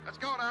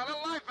go now. A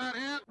little life out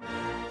here.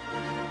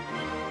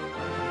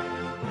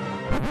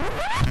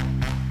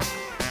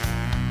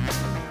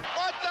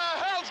 What the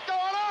hell's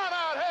going on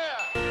out here?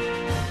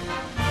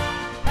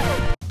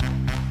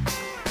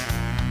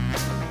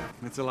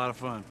 It's a lot of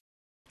fun.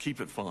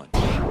 Keep it fun.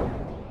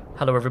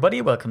 Hello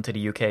everybody, welcome to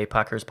the UK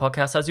Packers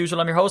podcast. As usual,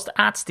 I'm your host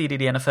at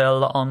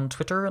SteedyDNFL on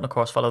Twitter, and of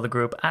course follow the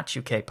group at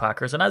UK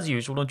Packers. And as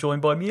usual, I'm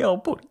joined by Meow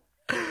Buddy.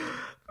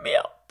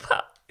 Meow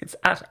Pat. It's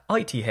at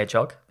IT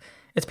Hedgehog.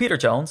 It's Peter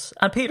Jones.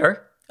 And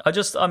Peter,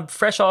 I'm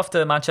fresh off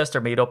the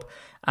Manchester meetup,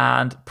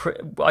 and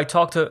I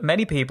talked to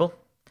many people.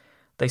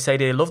 They say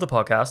they love the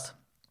podcast,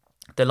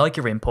 they like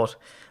your input,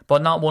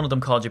 but not one of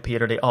them called you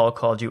Peter. They all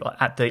called you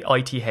at the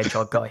IT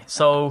Hedgehog guy.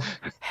 So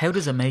how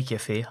does it make you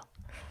feel?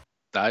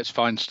 It's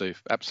fine,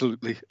 Steve.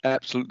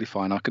 Absolutely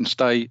fine. I can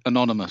stay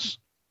anonymous.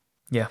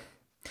 Yeah.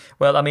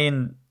 Well, I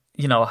mean,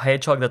 you know, a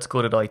hedgehog that's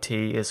good at IT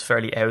is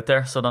fairly out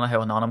there, so I don't know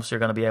how anonymous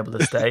you're going to be able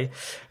to stay.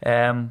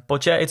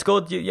 But yeah, it's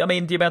good. I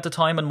mean, the amount of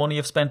time and money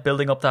you've spent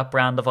building up that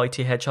brand of IT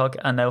Hedgehog,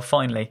 and now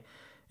finally,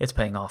 it's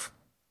paying off.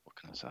 What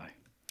can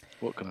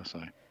I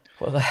say?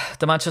 Well,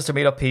 the Manchester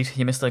meetup, Pete,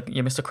 you missed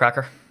a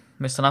cracker.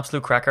 Missed an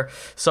absolute cracker.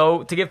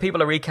 So to give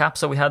people a recap,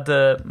 so we had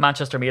the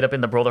Manchester meetup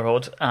in the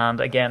Brotherhood, and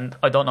again,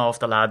 I don't know if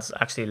the lads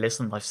actually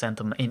listened. I've sent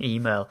them an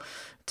email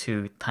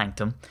to thank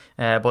them,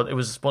 but it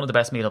was one of the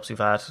best meetups we've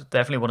had.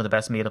 Definitely one of the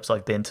best meetups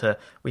I've been to.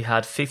 We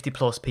had 50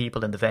 plus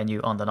people in the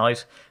venue on the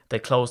night. They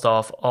closed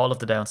off all of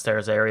the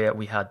downstairs area.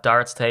 We had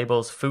darts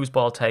tables,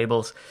 foosball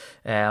tables,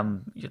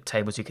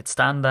 tables you could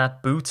stand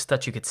at, booths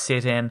that you could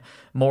sit in,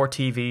 more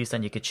TVs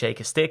than you could shake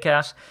a stick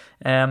at,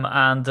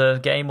 and the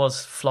game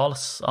was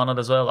flawless on it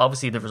as well.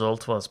 Obviously the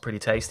result was pretty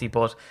tasty,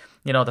 but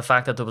you know, the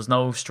fact that there was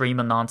no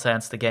streaming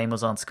nonsense, the game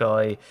was on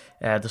Sky,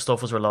 the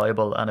stuff was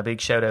reliable, and a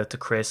big shout out to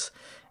Chris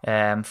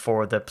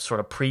for the sort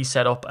of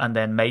pre-setup, and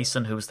then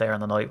Mason, who was there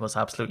on the night, was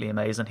absolutely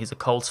amazing. He's a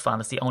Colts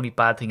fan. It's the only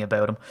bad thing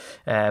about him,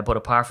 but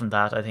apart from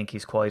that, I think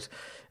he's quite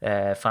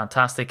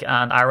fantastic.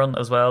 And Aaron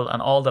as well,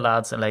 and all the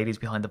lads and ladies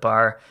behind the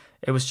bar.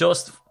 It was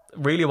just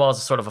really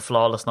was sort of a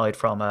flawless night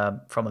from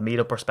a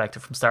meetup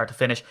perspective from start to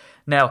finish.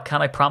 Now, can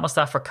I promise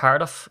that for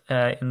Cardiff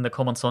in the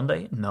coming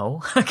Sunday?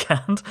 No, I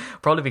can't.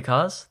 Probably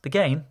because the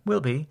game will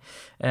be.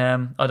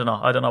 I don't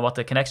know what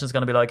the connection is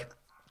going to be like.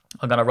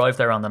 I'm going to arrive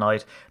there on the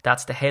night.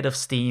 That's the head of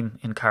steam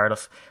in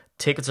Cardiff.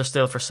 Tickets are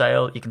still for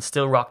sale. You can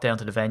still rock down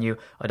to the venue.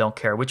 I don't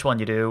care which one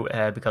you do,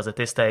 because at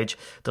this stage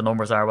the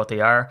numbers are what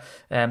they are.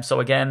 So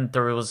again,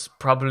 there was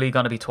probably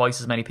going to be twice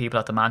as many people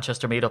at the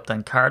Manchester meetup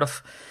than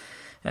Cardiff.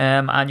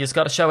 And you just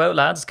got to show out,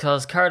 lads,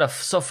 because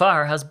Cardiff so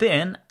far has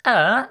been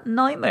a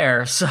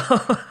nightmare. So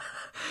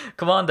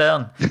come on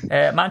down.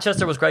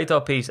 Manchester was great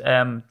though, Pete.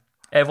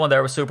 Everyone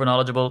there was super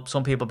knowledgeable.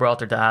 Some people brought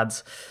their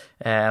dads.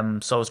 So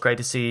it was great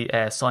to see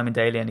Simon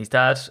Daly and his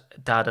dad,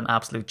 an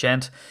absolute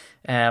gent.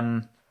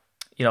 You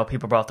know,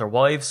 people brought their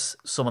wives.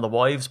 Some of the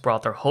wives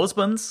brought their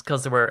husbands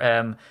because they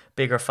were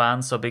bigger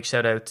fans. So big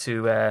shout out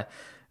to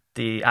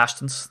the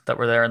Ashtons that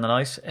were there in the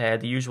night.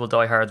 The usual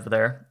diehards were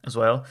there as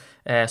well.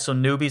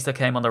 Some newbies that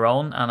came on their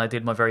own, and I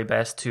did my very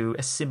best to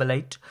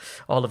assimilate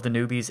all of the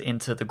newbies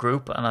into the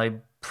group. And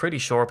I'm pretty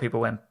sure people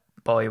went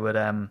by with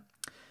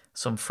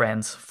some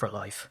friends for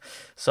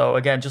life. So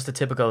again, just a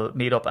typical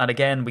meetup. And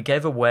again, we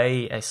gave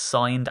away a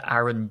signed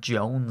Aaron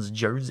Jones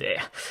jersey.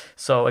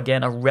 So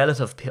again, a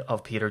relative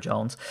of Peter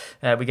Jones.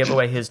 We gave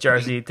away his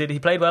jersey. He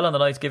played well on the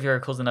night? Give your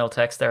cousin L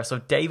text there. So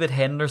David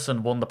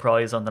Henderson won the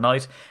prize on the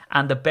night.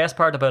 And the best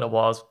part about it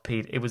was,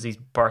 Pete, it was his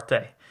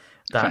birthday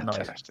that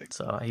Fantastic. night.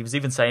 So he was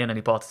even saying when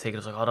he bought the ticket, he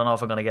was like, I don't know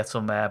if I'm going to get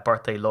some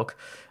birthday luck.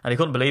 And he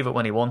couldn't believe it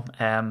when he won.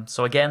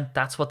 So again,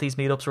 that's what these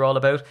meetups are all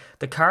about.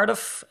 The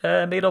Cardiff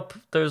meetup,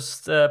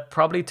 there's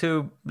probably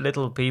too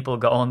little people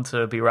going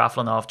to be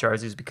raffling off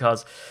jerseys,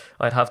 because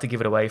I'd have to give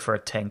it away for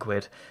 10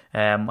 quid.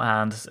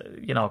 And,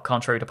 you know,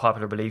 contrary to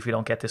popular belief, we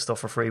don't get this stuff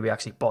for free. We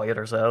actually buy it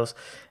ourselves,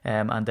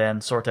 and then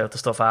sort out the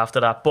stuff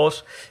after that.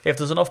 But if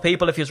there's enough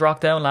people, if you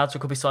rock down, lads,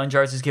 there could be signed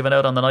jerseys given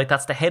out on the night.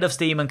 That's the head of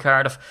steam in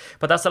Cardiff.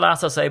 But that's the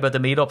last I'll say about the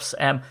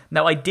meetups.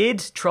 Now, I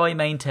did try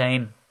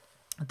maintain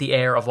the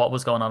air of what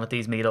was going on at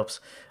these meetups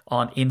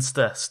on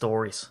Insta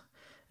stories.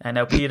 And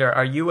now, Peter,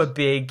 are you a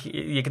big...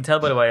 You can tell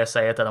by the way I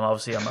say it that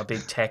I'm a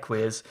big tech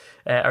whiz.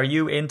 Are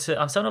you into...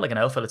 I'm sounding like an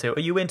elf fella too. Are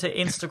you into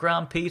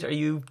Instagram, Pete? Are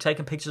you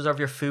taking pictures of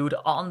your food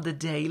on the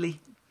daily?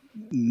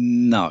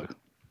 No.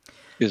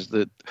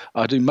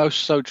 I do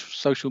most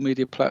social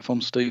media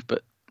platforms, Steve,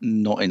 but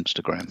not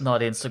Instagram.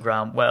 Not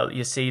Instagram. Well,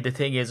 you see, the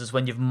thing is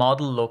when you've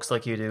model looks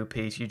like you do,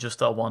 Pete, you just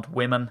don't want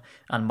women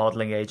and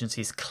modelling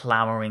agencies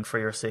clamouring for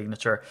your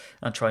signature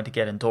and trying to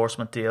get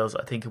endorsement deals.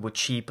 I think it would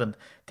cheapen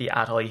the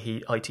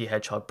IT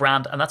Hedgehog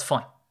brand, and that's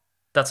fine.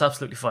 That's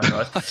absolutely fine,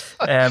 right?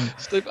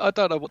 Steve, I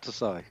don't know what to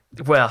say.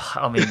 Well,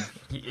 I mean,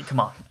 come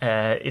on,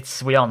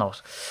 we all know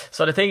it.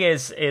 So the thing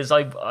is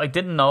I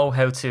didn't know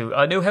how to.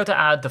 I knew how to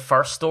add the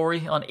first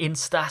story on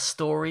Insta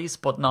stories,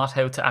 but not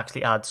how to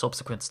actually add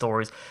subsequent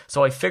stories.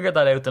 So I figured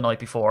that out the night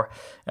before,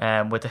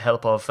 with the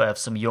help of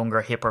some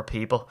younger, hipper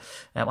people.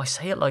 I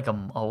say it like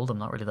I'm old. I'm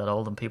not really that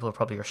old, and people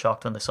probably are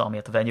shocked when they saw me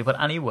at the venue. But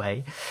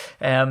anyway,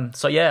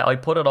 so yeah, I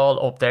put it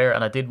all up there,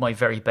 and I did my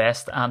very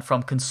best. And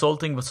from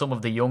consulting with some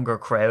of the younger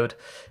crowd,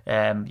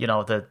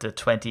 the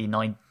 20 and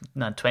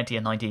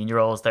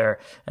 19-year-olds there,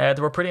 they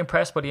were pretty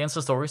impressed by the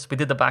Insta stories. We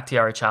did the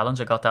Bakhtiari challenge.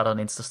 I got that on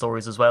Insta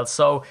stories as well.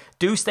 So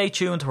do stay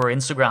tuned to our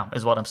Instagram,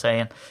 is what I'm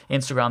saying.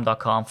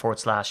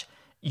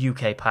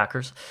 Instagram.com/UK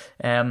Packers.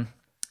 And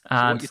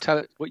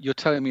so what you're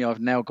telling me, I've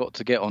now got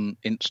to get on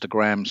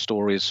Instagram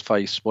stories,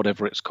 Face,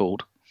 whatever it's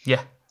called.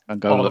 Yeah. And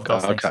go all look.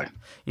 Of those things. Okay.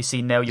 You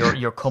see, now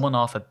you're coming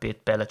off a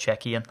bit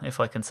Belichickian, if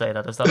I can say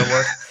that. Is that a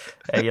word?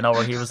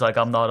 Where he was like,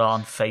 I'm not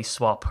on face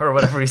swap, or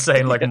whatever he's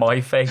saying, like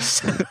my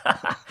face.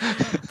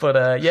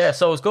 But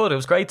so it was good. It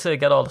was great to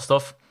get all the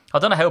stuff. I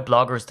don't know how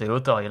bloggers do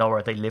it, though,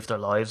 where they live their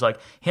lives. Like,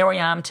 here I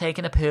am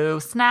taking a poo,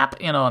 snap,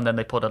 and then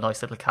they put a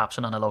nice little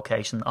caption on a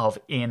location of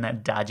in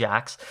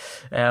Dajax.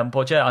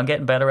 But yeah, I'm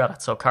getting better at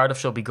it. So Cardiff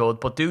should be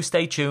good. But do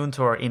stay tuned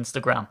to our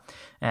Instagram,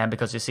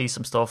 because you see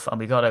some stuff, and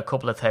we got a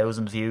couple of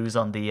thousand views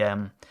on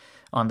the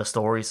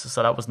stories.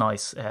 So that was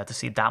nice to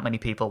see that many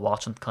people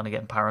watching, kind of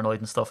getting paranoid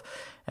and stuff.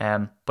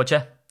 But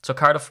yeah, so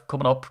Cardiff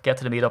coming up, get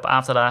to the meetup.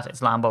 After that,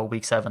 it's Lambeau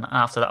week 7.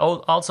 After that,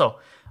 also,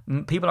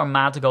 people are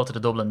mad to go to the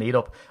Dublin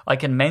meetup. I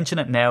can mention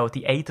it now,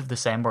 the 8th of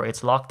December.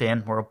 It's locked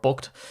in. We're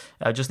booked.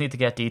 I just need to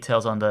get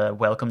details on the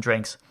welcome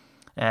drinks.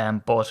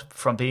 But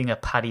from being a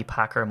Paddy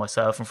Packer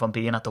myself, and from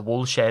being at the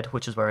Wool Shed,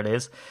 which is where it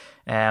is,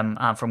 and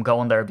from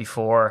going there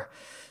before,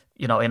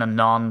 in a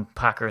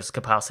non-Packers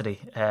capacity,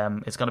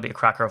 it's going to be a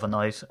cracker of a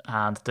night.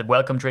 And the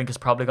welcome drink is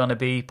probably going to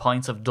be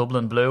pints of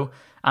Dublin Blue.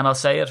 And I'll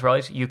say it,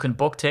 right, you can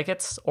book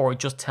tickets or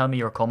just tell me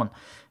you're coming.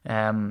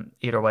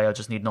 Either way, I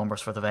just need numbers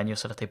for the venue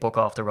so that they book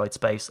off the right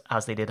space,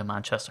 as they did in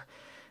Manchester.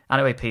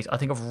 Anyway, Pete, I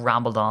think I've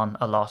rambled on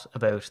a lot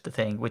about the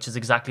thing, which is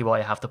exactly why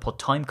I have to put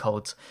time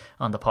codes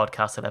on the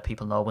podcast to let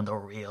people know when the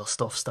real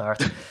stuff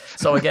starts.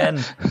 So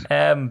again,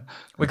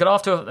 we got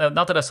off to,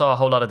 not that I saw a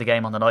whole lot of the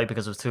game on the night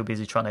because I was too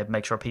busy trying to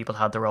make sure people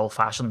had their old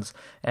fashions,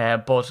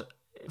 but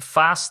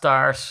fast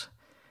start,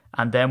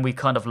 and then we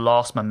kind of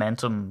lost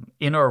momentum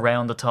in or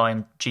around the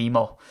time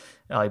Gmo,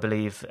 I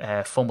believe,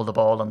 fumbled the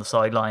ball on the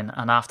sideline.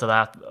 And after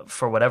that,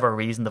 for whatever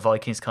reason, the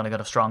Vikings kind of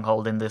got a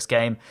stronghold in this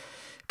game.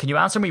 Can you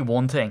answer me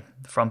one thing,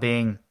 from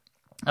being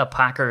a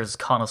Packers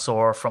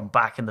connoisseur from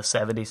back in the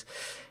 70s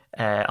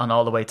and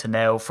all the way to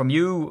now, from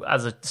you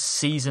as a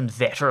seasoned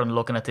veteran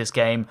looking at this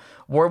game,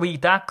 were we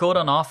that good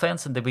on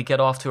offense and did we get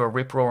off to a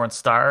rip-roaring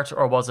start,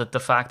 or was it the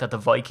fact that the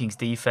Vikings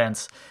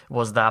defense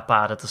was that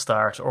bad at the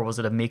start, or was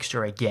it a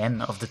mixture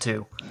again of the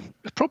two?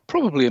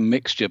 Probably a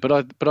mixture, but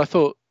I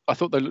thought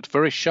they looked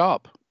very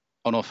sharp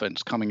on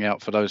offense coming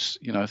out for those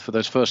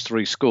first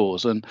 3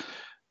 scores, and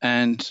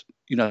they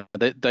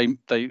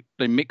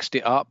mixed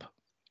it up.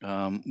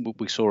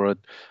 We saw a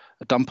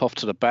dump off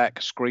to the back,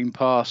 a screen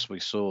pass.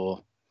 We saw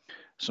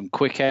some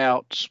quick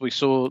outs. We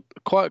saw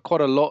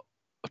quite a lot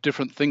of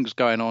different things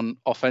going on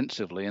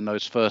offensively in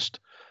those first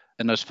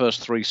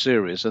 3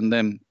 series, and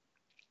then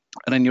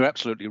you're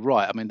absolutely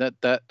right. I mean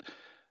that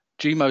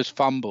Gmo's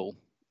fumble,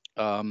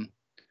 the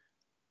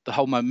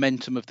whole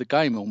momentum of the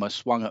game almost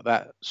swung at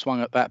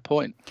that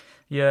point.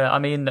 Yeah, I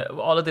mean,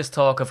 all of this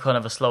talk of kind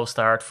of a slow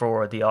start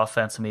for the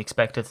offense and we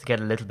expected to get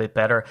a little bit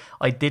better.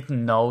 I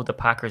didn't know the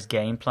Packers'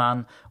 game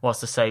plan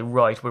was to say,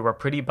 right, we were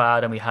pretty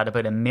bad and we had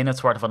about a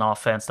minute's worth of an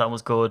offense that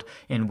was good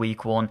in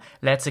week 1.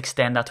 Let's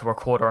extend that to a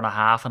quarter and a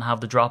half and have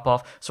the drop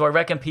off. So I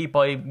reckon, Pete,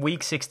 by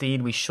week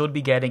 16, we should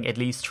be getting at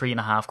least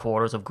 3.5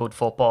 quarters of good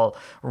football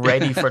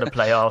ready for the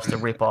playoffs to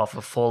rip off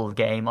a full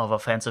game of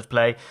offensive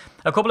play.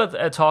 A couple of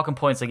talking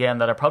points again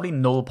that are probably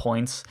null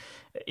points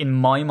in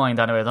my mind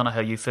anyway. I don't know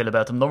how you feel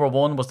about them. Number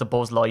 1 was the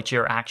Buzz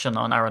Lightyear action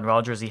on Aaron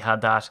Rodgers. He had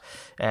that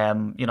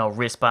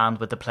wristband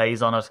with the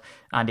plays on it,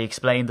 and he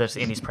explained it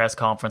in his press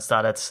conference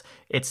that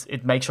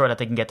it makes sure that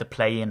they can get the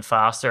play in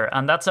faster,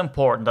 and that's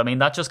important. I mean,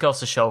 that just goes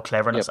to show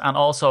cleverness. Yep. And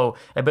also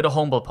a bit of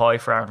humble pie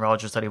for Aaron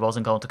Rodgers that he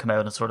wasn't going to come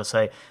out and sort of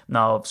say,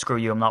 no, screw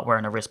you, I'm not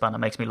wearing a wristband, it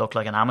makes me look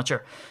like an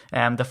amateur.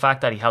 The fact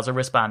that he has a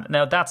wristband.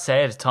 Now, that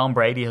said, Tom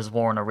Brady has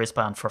worn a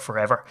wristband for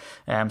forever,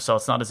 so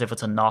it's not as if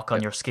it's a knock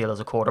on your skill as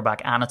a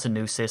quarterback, and it's a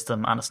new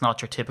system, and it's not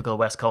your typical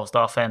West Coast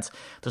offense.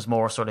 There's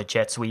more sort of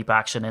jet sweep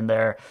action in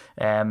there.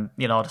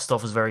 The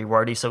stuff is very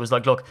wordy. So it was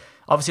like, look,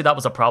 obviously that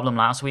was a problem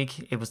last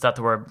week. It was that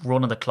they were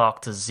running the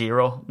clock to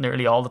 0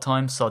 nearly all the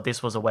time, so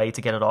this was a way to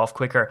get it off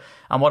quicker.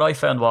 And what I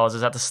found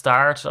is at the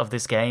start of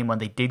this game, when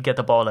they did get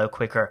the ball out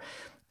quicker,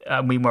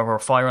 we were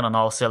firing on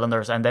all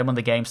cylinders, and then when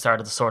the game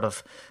started to sort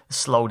of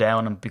slow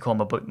down and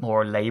become a bit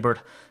more laboured,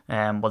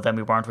 then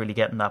we weren't really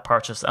getting that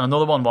purchase. And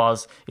another one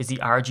is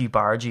the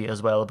argy-bargy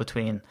as well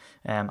between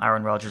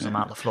Aaron Rodgers and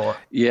Matt LaFleur.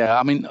 Yeah,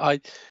 I mean,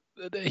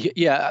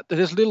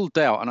 there's little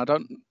doubt, and I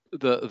don't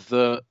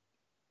the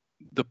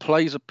the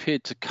plays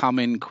appeared to come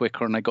in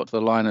quicker, and they got to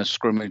the line of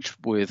scrimmage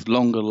with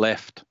longer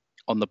left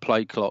on the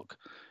play clock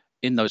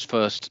in those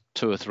first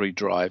 2 or 3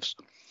 drives.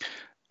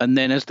 And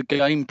then as the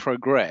game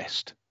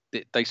progressed,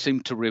 they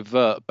seemed to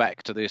revert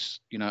back to this.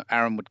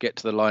 Aaron would get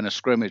to the line of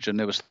scrimmage, and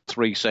there was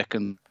 3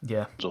 seconds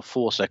or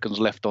 4 seconds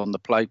left on the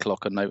play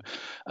clock, and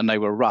they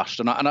were rushed.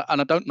 And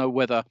I don't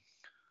know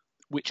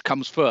which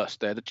comes first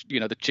there,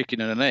 the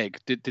chicken and an egg.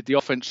 Did the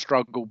offense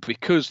struggle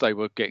because they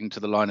were getting to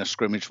the line of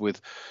scrimmage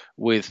with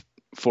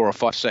 4 or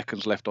 5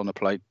 seconds left on the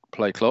play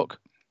clock,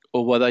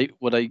 or were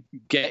they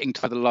getting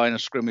to the line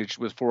of scrimmage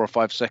with 4 or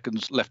 5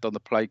 seconds left on the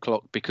play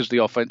clock because the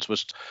offense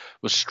was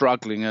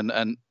struggling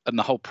and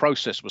the whole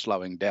process was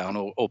slowing down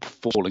or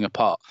falling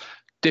apart?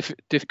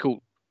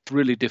 Difficult,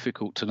 really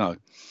difficult to know.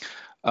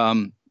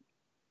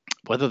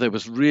 Whether there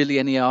was really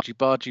any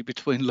argy-bargy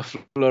between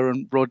LaFleur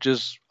and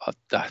Rodgers,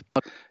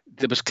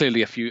 there was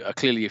clearly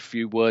a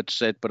few words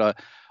said, but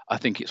I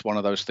think it's one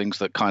of those things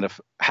that kind of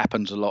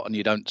happens a lot and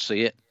you don't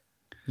see it.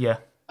 Yeah.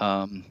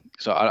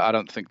 So I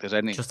don't think there's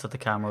any. Just that the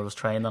camera was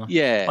trained on him.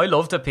 Yeah. I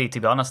loved it, Pete, to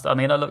be honest. I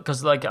mean, I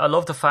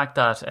love the fact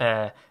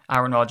that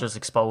Aaron Rodgers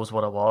exposed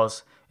what it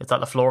was. It's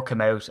that LaFleur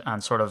came out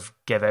and sort of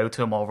gave out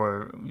to him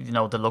over,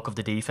 the look of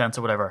the defense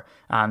or whatever.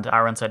 And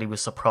Aaron said he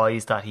was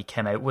surprised that he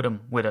came out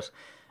with it.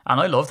 And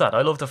I love that.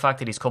 I love the fact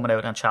that he's coming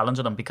out and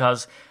challenging him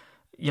because,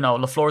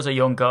 LaFleur's a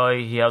young guy.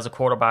 He has a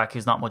quarterback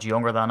who's not much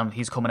younger than him.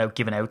 He's coming out,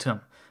 giving out to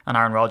him. And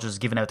Aaron Rodgers is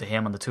giving out to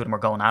him, and the two of them are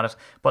going at it.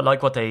 But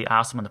like what they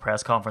asked him in the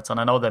press conference, and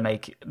I know they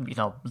make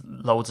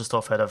loads of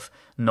stuff out of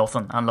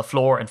nothing. And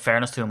LaFleur, in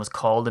fairness to him, has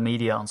called the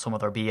media on some of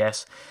their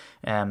BS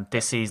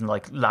this season,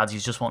 like, lads, you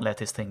just won't let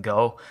this thing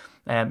go.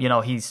 And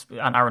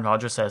Aaron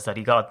Rodgers says that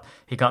he got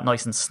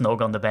nice and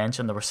snug on the bench,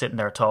 and they were sitting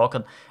there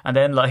talking. And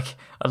then, like,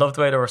 I love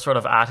the way they were sort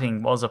of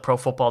atting, what was it, Pro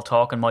Football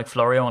Talk and Mike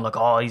Florio, and like,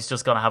 oh, he's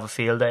just gonna have a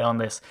field day on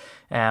this.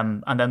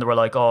 And then they were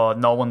like, oh,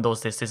 no one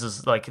does this. This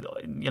is like,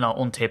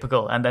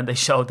 untypical. And then they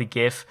showed the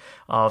GIF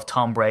of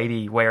Tom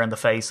Brady wearing the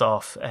face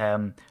off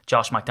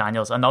Josh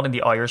McDaniels, and not in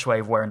the Irish way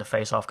of wearing the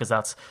face off, because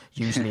that's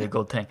usually a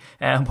good thing.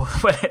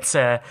 But it's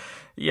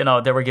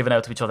they were giving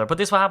out to each other. But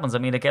this is what happens. I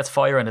mean, it gets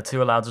fire and the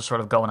two lads are sort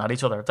of going at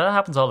each other. That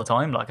happens all the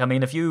time. Like, I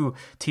mean, if you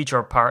teach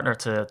your partner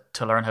to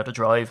learn how to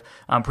drive,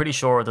 I'm pretty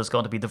sure there's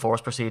going to be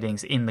divorce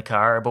proceedings in the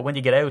car. But when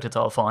you get out, it's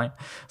all fine.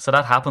 So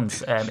that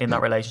happens in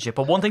that relationship.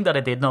 But one thing that I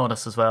did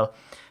notice as well,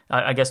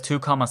 I guess 2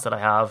 comments that I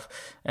have.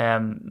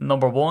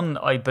 Number one,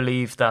 I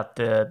believe that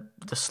the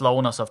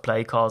slowness of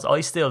play calls,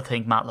 I still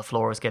think Matt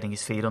LaFleur is getting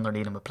his feet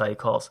underneath him with play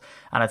calls.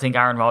 And I think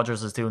Aaron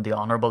Rodgers is doing the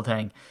honourable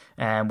thing,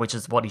 which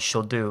is what he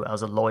should do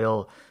as a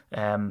loyal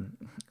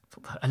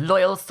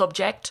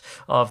subject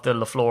of the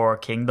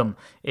LaFleur kingdom,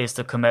 is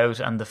to come out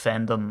and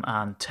defend them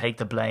and take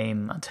the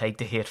blame and take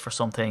the hit for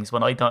some things.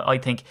 When I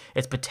think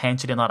it's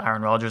potentially not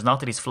Aaron Rodgers. Not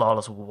that he's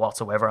flawless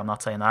whatsoever, I'm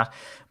not saying that,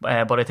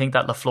 but I think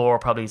that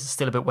LaFleur probably is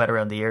still a bit wet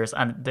around the ears,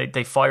 and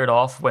they fired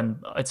off when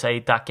I'd say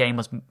that game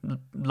was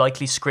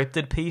likely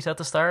scripted, Pete, at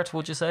the start,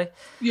 would you say?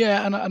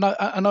 Yeah, and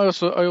I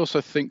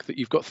also think that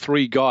you've got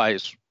 3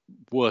 guys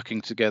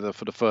working together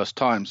for the first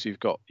time. So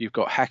you've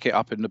got Hackett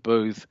up in the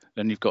booth,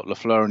 then you've got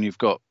LaFleur, and you've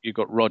got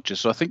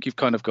Rodgers. So I think you've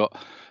kind of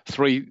got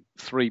three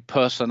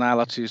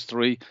personalities,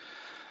 3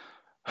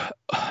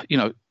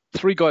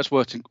 guys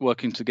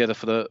working together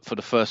for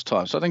the first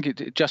time. So I think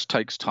it just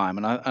takes time,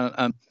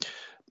 and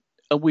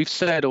we've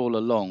said all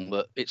along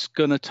that it's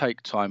going to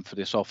take time for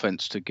this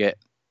offense to get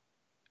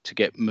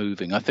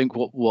moving. I think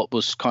what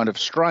was kind of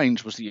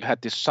strange was that you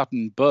had this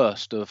sudden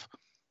burst of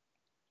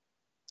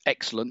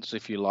excellence,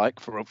 if you like,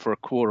 for a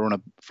quarter and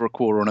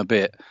a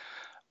bit,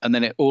 and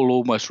then it all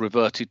almost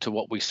reverted to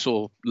what we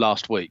saw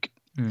last week.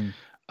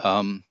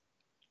 So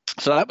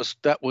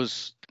that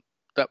was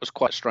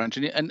quite strange,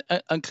 and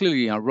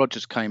clearly,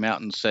 Rodgers came out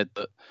and said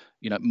that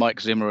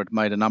Mike Zimmer had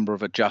made a number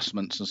of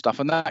adjustments and stuff,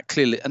 and that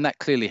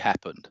clearly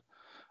happened.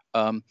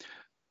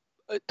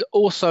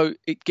 Also,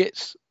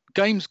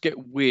 games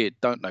get weird,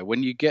 don't they?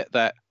 When you get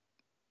that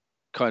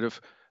kind of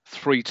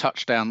 3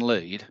 touchdown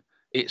lead,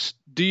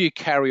 do you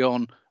carry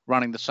on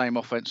running the same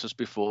offense as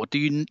before? Do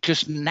you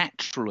just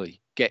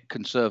naturally get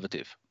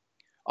conservative?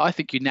 I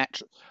think you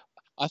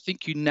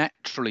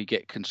naturally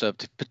get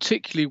conservative,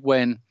 particularly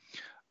when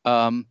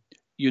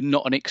you're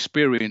not an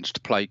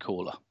experienced play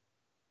caller.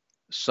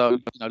 So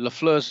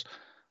LaFleur's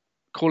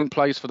calling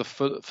plays for the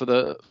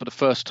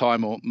first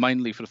time, or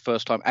mainly for the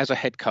first time as a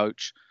head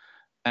coach,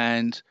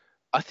 and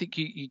I think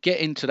you get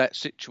into that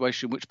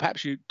situation which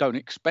perhaps you don't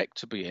expect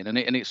to be in,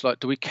 and it's like,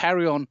 do we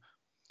carry on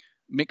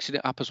mixing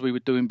it up as we were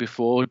doing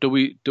before? Do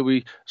we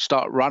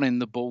start running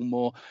the ball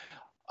more?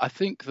 I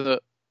think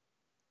that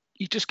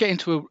you just get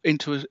into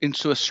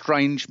a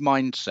strange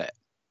mindset.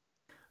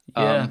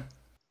 Yeah.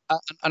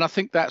 And I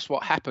think that's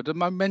what happened. And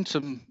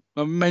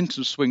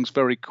momentum swings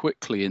very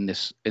quickly in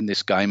this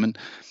game. And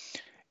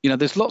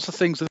there's lots of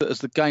things that as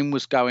the game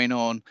was going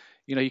on,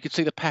 you could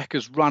see the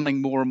Packers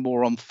running more and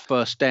more on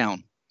first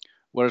down,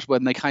 whereas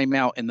when they came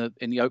out in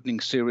the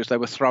opening series, they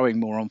were throwing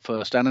more on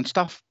first down, and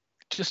stuff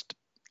just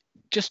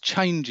just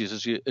changes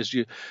as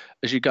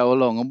you go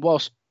along. And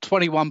whilst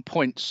 21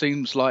 points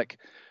seems like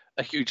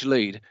a huge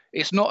lead,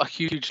 it's not a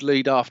huge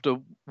lead after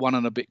 1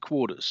 and a bit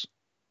quarters.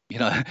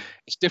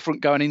 It's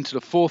different going into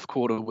the fourth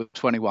quarter with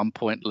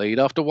 21-point lead.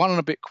 After 1 and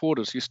a bit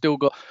quarters, you still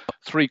got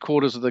 3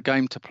 quarters of the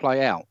game to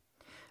play out.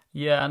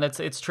 Yeah, and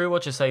it's true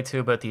what you say too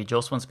about the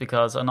adjustments,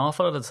 because an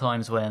awful lot of the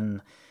times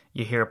when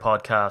you hear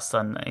podcasts,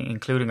 and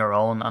including our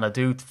own, and I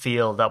do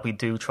feel that we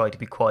do try to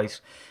be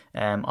quite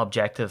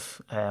objective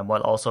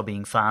while also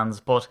being fans,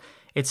 but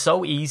it's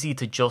so easy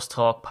to just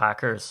talk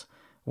Packers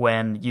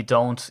when you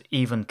don't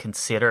even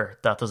consider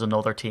that there's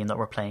another team that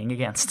we're playing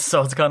against.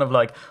 So it's kind of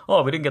like,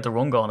 oh, we didn't get the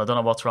run going, I don't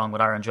know what's wrong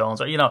with Aaron Jones.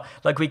 Or,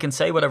 like, we can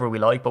say whatever we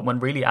like, but when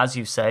really, as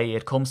you say,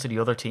 it comes to the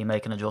other team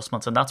making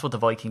adjustments, and that's what the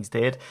Vikings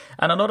did.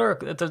 And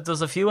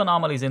there's a few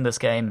anomalies in this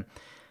game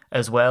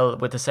as well,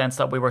 with the sense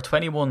that we were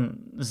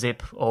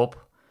 21-zip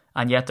up,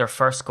 and yet their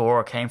first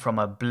score came from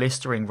a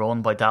blistering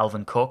run by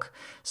Dalvin Cook.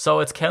 So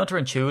it's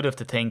counterintuitive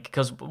to think,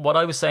 because what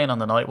I was saying on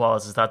the night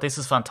is that this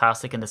is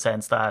fantastic in the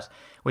sense that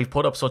we've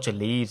put up such a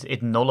lead,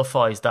 it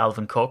nullifies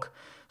Dalvin Cook.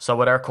 So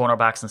with our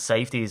cornerbacks and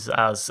safeties,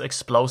 as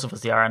explosive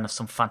as they are, and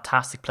some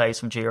fantastic plays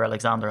from Jaire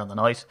Alexander on the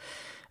night,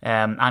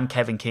 and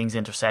Kevin King's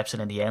interception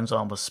in the end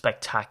zone was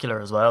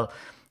spectacular as well.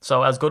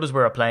 So as good as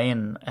we were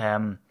playing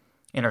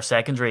in our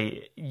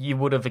secondary, you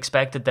would have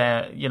expected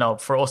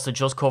that, for us to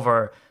just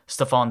cover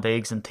Stephon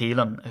Diggs and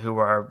Thielen, who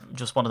are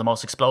just one of the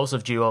most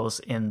explosive duos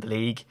in the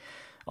league,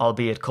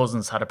 albeit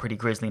Cousins had a pretty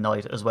grisly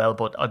night as well.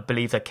 But I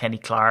believe that Kenny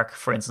Clark,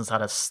 for instance,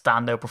 had a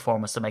standout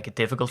performance to make it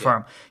difficult for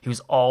him. He was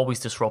always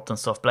disrupting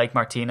stuff. Blake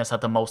Martinez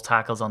had the most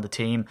tackles on the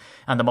team,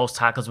 and the most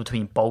tackles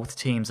between both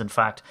teams, in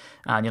fact.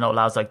 And,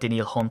 lads like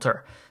Danielle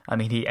Hunter, I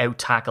mean, he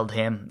out-tackled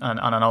him.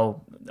 And I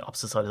know,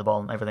 opposite side of the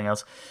ball and everything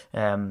else,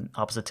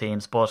 opposite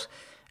teams. But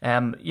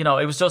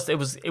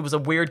it was a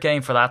weird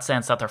game for that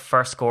sense, that their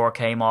first score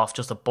came off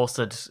just a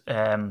busted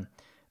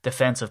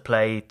defensive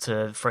play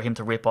for him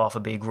to rip off a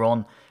big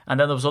run. And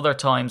then there was other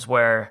times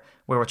where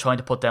we were trying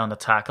to put down the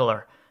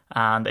tackler,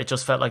 and it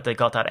just felt like they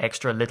got that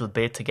extra little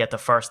bit to get the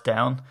first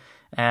down.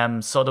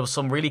 So there was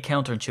some really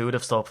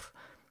counterintuitive stuff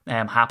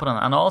happening.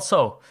 And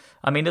also,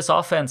 I mean, this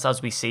offense,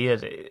 as we see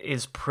it,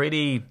 is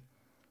pretty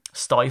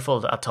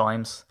stifled at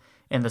times,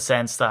 in the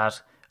sense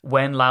that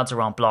when lads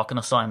are on blocking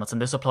assignments,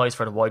 and this applies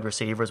for the wide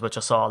receivers, which I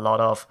saw a lot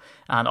of,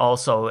 and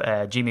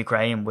also Jimmy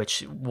Graham,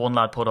 which one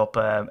lad put up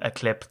a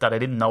clip that I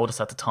didn't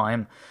notice at the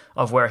time,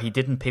 of where he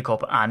didn't pick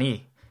up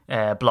any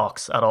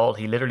blocks at all.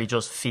 He literally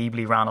just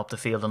feebly ran up the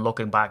field and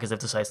looking back as if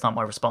to say, it's not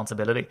my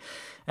responsibility.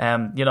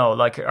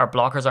 Like, our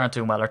blockers aren't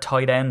doing well. Our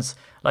tight ends,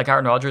 like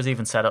Aaron Rodgers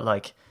even said it,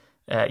 like,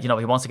 he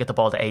wants to get the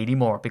ball to 80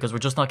 more, because we're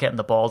just not getting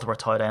the ball to our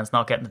tight ends,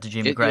 not getting it to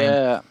Jimmy Graham.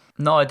 Yeah.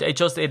 No,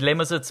 it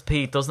limits it,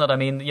 Pete, doesn't it? I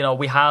mean,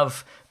 we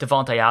have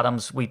Devontae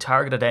Adams. We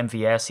targeted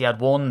MVS. He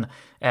had one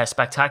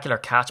spectacular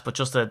catch, but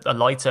just a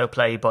lights out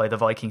play by the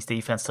Vikings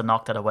defense to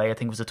knock that away. I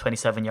think it was a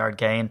 27-yard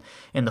gain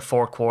in the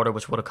fourth quarter,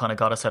 which would have kind of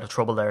got us out of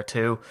trouble there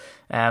too.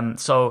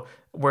 So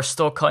we're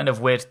stuck kind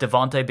of with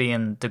Devontae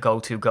being the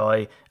go-to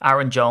guy,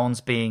 Aaron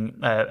Jones being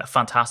a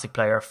fantastic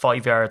player,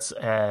 5 yards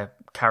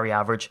carry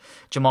average,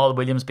 Jamal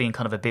Williams being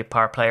kind of a bit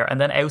part player,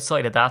 and then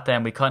outside of that,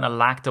 then we kind of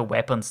lack the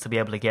weapons to be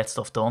able to get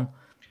stuff done.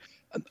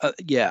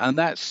 And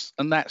that's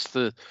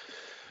the,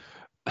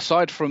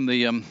 aside from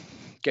the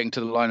getting to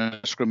the line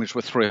of scrimmage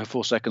with 3 or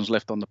 4 seconds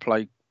left on the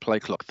play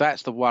clock,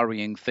 that's the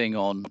worrying thing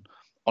on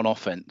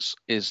offense,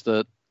 is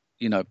that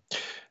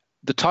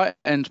the tight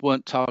ends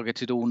weren't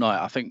targeted all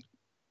night. I think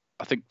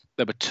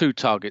there were 2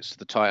 targets to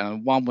the tight end,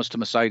 and one was to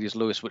Mercedes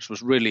Lewis, which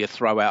was really a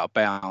throw out of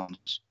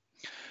bounds,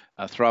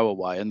 a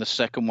throwaway, and the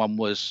second one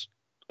was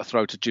a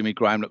throw to Jimmy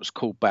Graham that was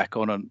called back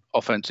on an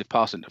offensive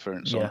pass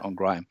interference on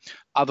Graham.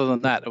 Other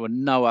than that, there were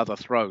no other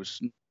throws,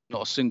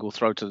 not a single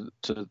throw to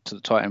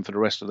the tight end for the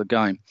rest of the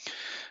game.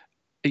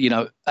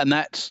 And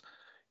that's,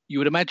 you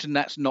would imagine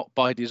that's not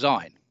by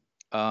design.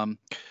 And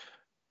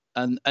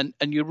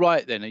you're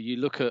right. Then you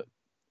look at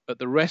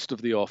the rest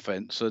of the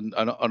offense, and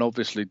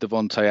obviously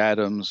Devontae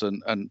Adams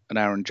and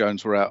Aaron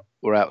Jones were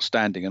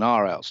outstanding and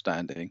are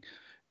outstanding.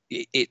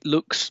 It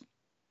looks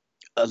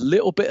a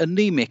little bit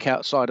anemic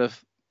outside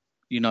of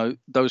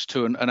those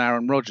two and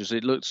Aaron Rodgers.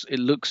 It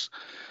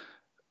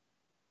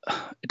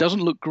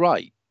doesn't look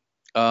great.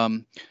 There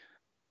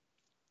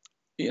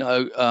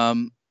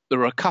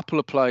were a couple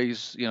of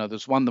plays.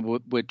 There's one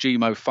where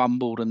Gmo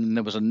fumbled, and then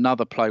there was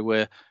another play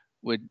where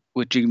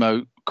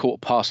Gmo caught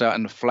a pass out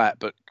in the flat,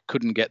 but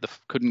couldn't get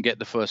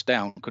the first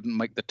down, couldn't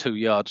make the 2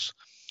 yards.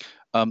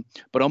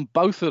 But on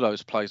both of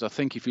those plays, I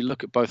think if you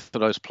look at both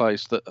of those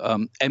plays, that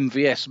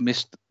MVS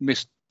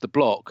missed the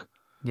block.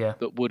 Yeah,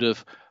 that would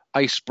have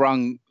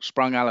sprung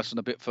Allison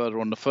a bit further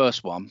on the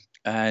first one,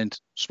 and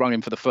sprung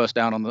him for the first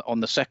down on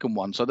the second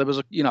one. So there was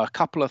a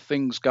couple of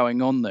things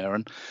going on there,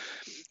 and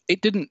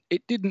it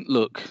didn't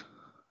look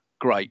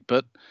great.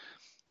 But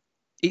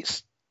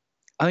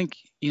I think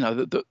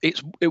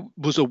it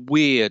was a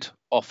weird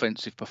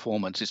offensive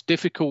performance. It's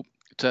difficult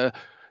to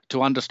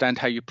understand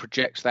how you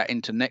project that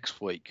into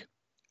next week,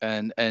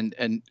 and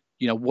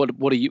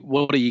what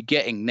are you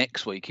getting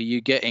next week? Are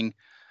you getting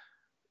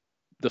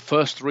the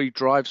first 3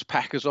 drives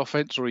Packers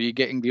offense, or are you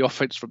getting the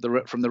offense from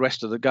the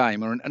rest of the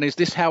game? And is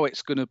this how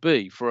it's going to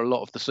be for a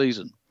lot of the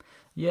season?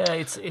 Yeah,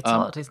 it's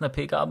odd, isn't it,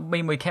 Pete? I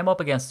mean, we came up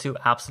against 2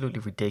 absolutely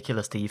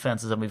ridiculous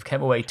defenses, and we've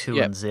come away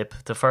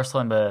 2-0. The first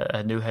time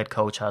a new head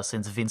coach has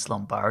since Vince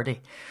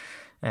Lombardi.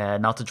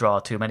 Not to draw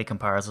too many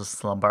comparisons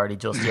to Lombardi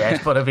just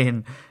yet, but I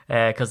mean,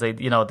 because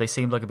they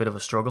seemed like a bit of a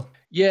struggle.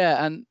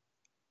 Yeah,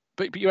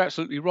 but you're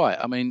absolutely right.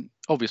 I mean,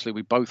 obviously,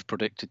 we both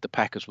predicted the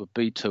Packers would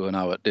be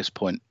 2-0 at this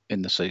point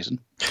in the season.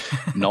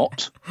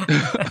 Not.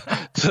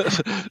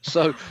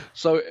 So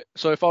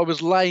if I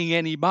was laying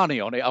any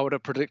money on it, I would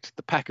have predicted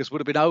the Packers would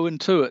have been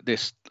 0-2 at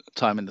this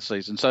time in the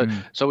season.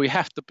 So we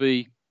have to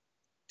be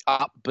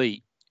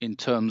upbeat in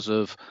terms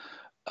of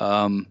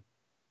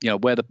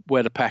where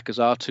the Packers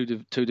are, two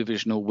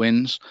divisional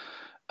wins,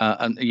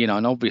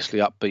 and obviously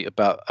upbeat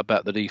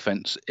about the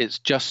defense. It's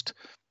just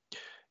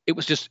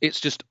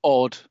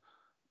odd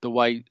the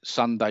way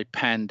Sunday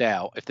panned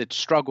out. If they'd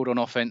struggled on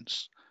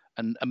offense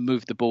and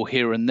moved the ball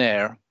here and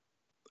there,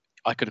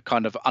 I could have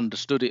kind of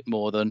understood it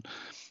more than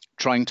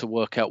trying to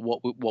work out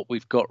what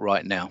we've got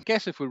right now. I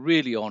guess if we're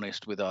really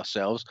honest with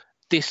ourselves,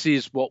 this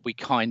is what we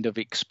kind of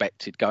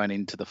expected going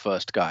into the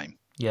first game.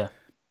 Yeah.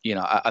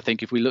 I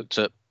think if we looked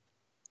at,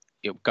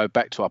 go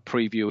back to our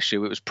preview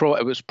issue,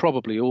 it was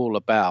probably all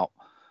about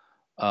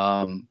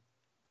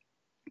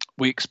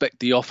we expect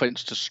the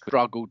offense to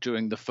struggle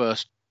during the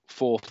first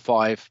 4 or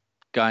 5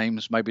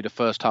 games, maybe the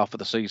first half of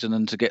the season,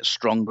 and to get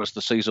stronger as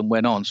the season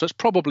went on. So it's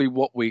probably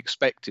what we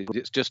expected.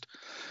 It's just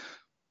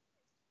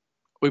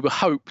we were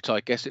hoped,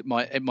 I guess, it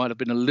might have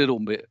been a little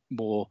bit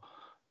more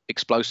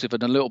explosive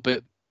and a little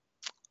bit,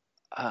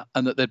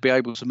 and that they'd be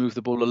able to move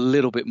the ball a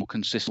little bit more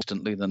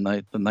consistently than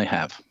they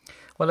have.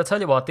 Well, I'll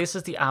tell you what, this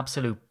is the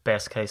absolute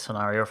best case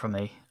scenario for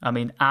me. I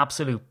mean,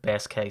 absolute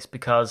best case,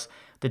 because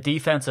the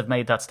defense have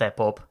made that step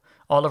up.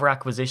 All of our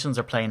acquisitions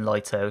are playing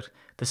lights out.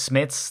 The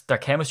Smiths, their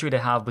chemistry they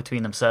have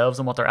between themselves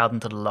and what they're adding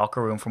to the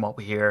locker room, from what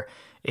we hear,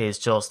 is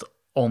just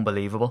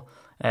unbelievable.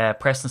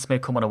 Preston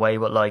Smith coming away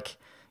with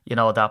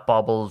that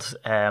bobbled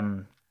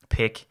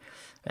pick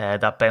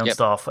that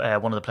bounced off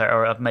one of the players,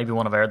 or maybe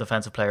one of our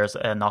defensive players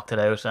knocked it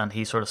out, and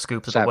he sort of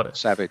scooped it up with it.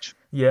 Savage.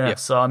 Yeah. Yep.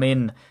 So I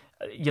mean,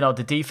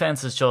 the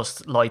defense is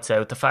just lights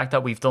out. The fact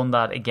that we've done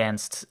that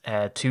against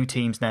 2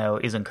 teams now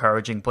is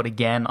encouraging. But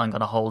again, I'm going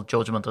to hold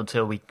judgment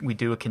until we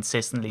do it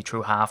consistently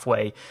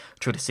halfway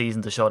through the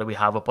season to show that we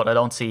have it. But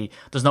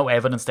there's no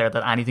evidence there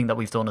that anything that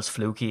we've done is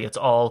fluky. It's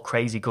all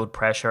crazy good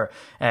pressure.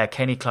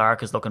 Kenny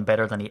Clark is looking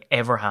better than he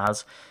ever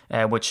has,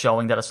 which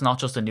showing that it's not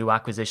just the new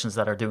acquisitions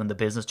that are doing the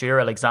business.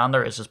 Jair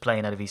Alexander is just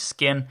playing out of his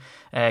skin.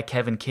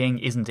 Kevin King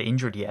isn't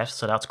injured yet,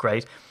 so that's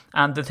great.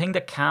 And the thing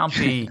that can't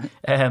be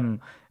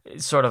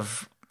sort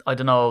of, I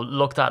don't know,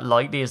 looked at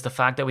lightly is the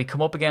fact that we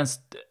come up against,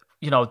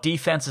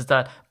 defenses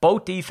that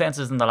both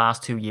defenses in the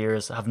last 2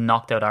 years have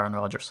knocked out Aaron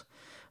Rodgers.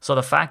 So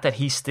the fact that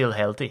he's still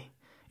healthy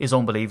is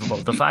unbelievable.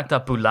 The fact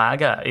that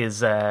Bulaga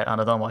is, and I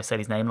don't know why I said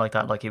his name like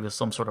that, like he was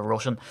some sort of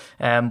Russian,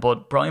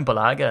 but Brian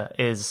Bulaga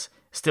is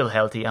still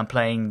healthy and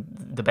playing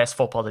the best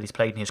football that he's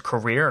played in his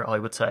career, I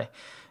would say.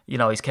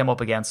 He's come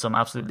up against some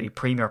absolutely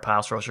premier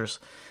pass rushers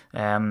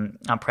and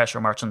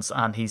pressure merchants,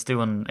 and he's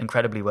doing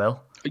incredibly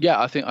well.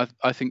 Yeah, I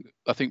think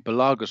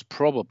Balaga's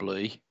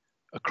probably,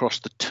 across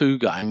the 2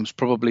 games,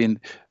 probably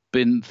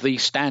been the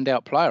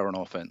standout player on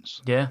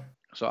offense. Yeah.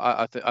 So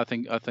I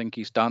think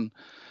he's done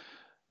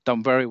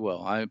very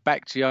well.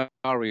 Bakhtiari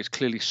is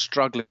clearly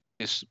struggling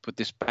with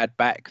this bad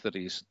back that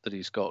he's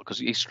got, because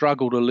he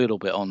struggled a little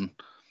bit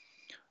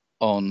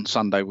on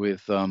Sunday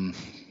with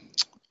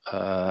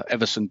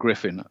Everson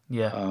Griffin,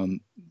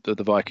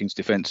 the Vikings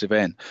defensive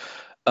end.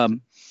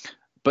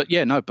 But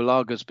yeah, no,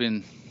 Balaga's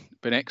been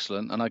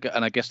excellent, and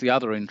I guess the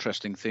other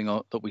interesting thing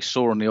that we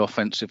saw on the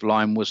offensive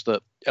line was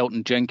that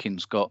Elton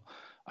Jenkins got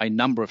a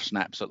number of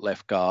snaps at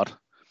left guard,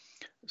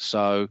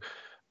 so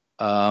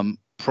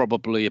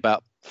probably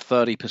about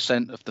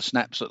 30% of the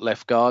snaps at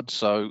left guard.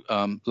 So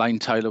Lane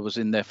Taylor was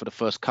in there for the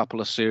first couple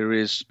of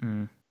series,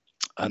 and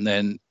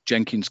then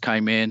Jenkins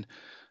came in.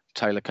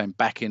 Taylor came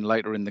back in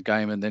later in the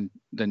game, and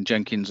then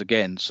Jenkins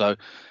again. So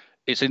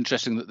it's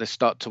interesting that they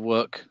start to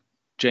work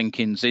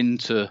Jenkins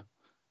into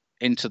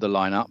the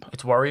lineup.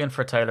 It's worrying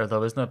for Taylor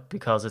though, isn't it?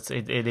 Because it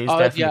is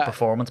definitely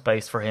performance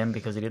based for him,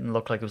 because he didn't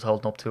look like he was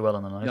holding up too well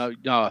on the night.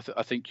 No,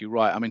 I think you're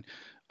right. I mean,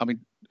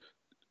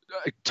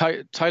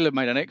 Taylor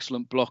made an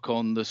excellent block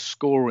on the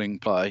scoring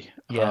play.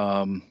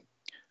 Yeah.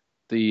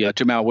 The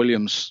Jamal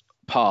Williams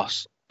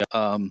pass,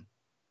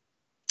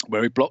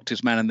 where he blocked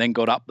his man and then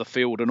got up the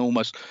field and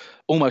almost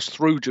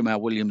threw Jamal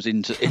Williams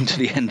into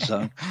the end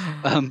zone.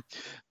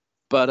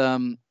 But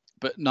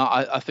no,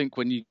 I think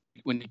when you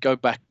go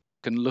back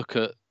and look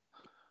at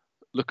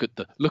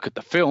the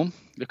film,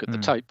 look at the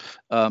tape,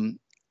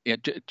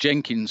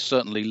 Jenkins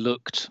certainly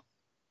looked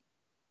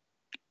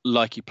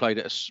like he played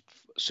at a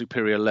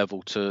superior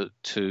level to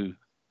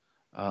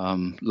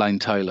Lane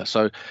Taylor.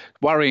 So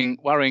worrying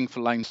for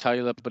Lane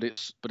Taylor, but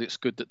it's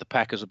good that the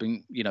Packers have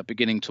been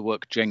beginning to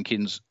work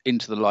Jenkins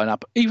into the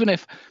lineup, even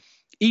if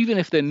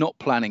they're not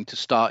planning to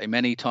start him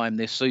anytime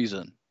this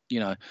season.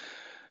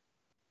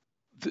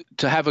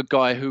 To have a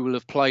guy who will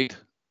have played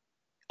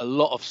a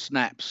lot of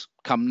snaps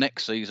come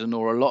next season,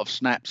 or a lot of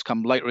snaps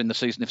come later in the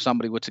season if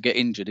somebody were to get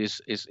injured,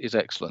 is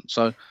excellent.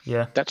 So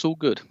yeah, that's all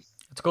good.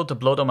 It's good to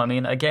blood him. I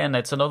mean, again,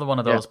 it's another one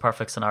of those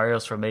perfect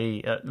scenarios for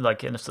me.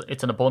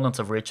 It's an abundance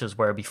of riches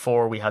where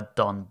before we had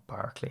Don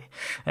Barkley,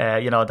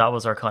 that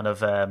was our kind of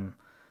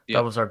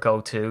that was our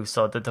go-to.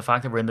 So the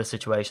fact that we're in this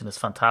situation is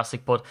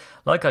fantastic. But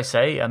like I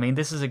say, I mean,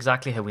 this is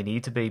exactly how we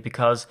need to be,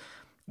 because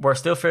we're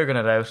still figuring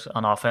it out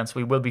on offense.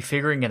 We will be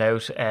figuring it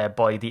out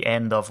by the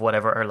end of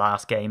whatever our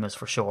last game is,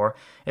 for sure.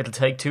 It'll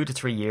take 2 to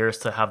 3 years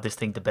to have this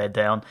thing to bed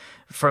down.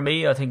 For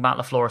me, I think Matt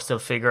LaFleur is still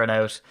figuring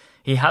out.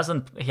 He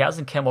hasn't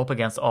come up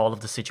against all of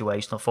the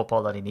situational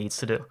football that he needs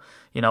to do.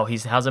 He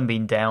hasn't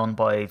been down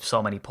by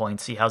so many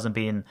points. He hasn't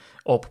been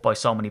up by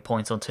so many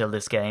points until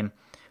this game.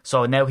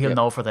 So now he'll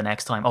know for the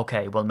next time,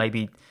 okay, well,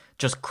 maybe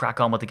just crack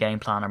on with the game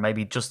plan, or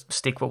maybe just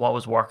stick with what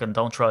was working.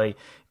 Don't try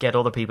get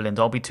other people in.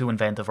 Don't be too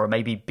inventive, or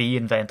maybe be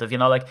inventive.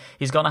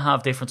 He's going to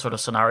have different sort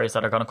of scenarios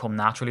that are going to come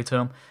naturally to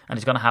him, and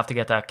he's going to have to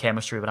get that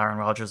chemistry with Aaron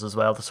Rodgers as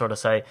well to sort of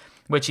say,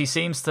 which he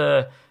seems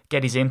to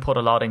get his input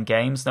a lot in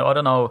games. Now, I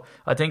don't know.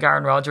 I think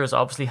Aaron Rodgers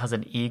obviously has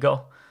an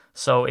ego.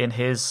 So in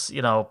his,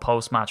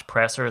 post-match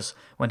pressers,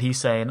 when he's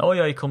saying, oh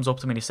yeah, he comes up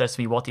to me and he says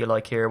to me, what do you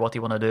like here? What do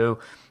you want to do?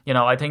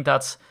 I think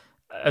that's,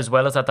 as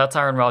well as that's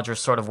Aaron Rodgers'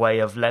 sort of way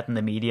of letting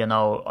the media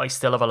know I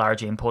still have a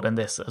large input in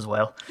this as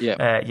well. Yeah.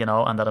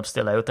 And that I'm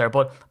still out there.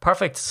 But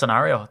perfect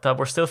scenario that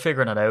we're still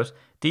figuring it out.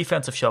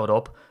 Defense have showed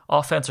up.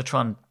 Offense are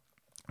trying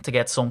to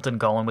get something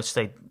going, which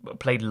they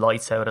played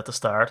lights out at the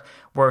start.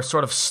 We're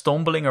sort of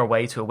stumbling our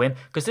way to a win,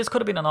 because this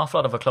could have been an awful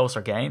lot of a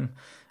closer game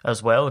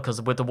as well,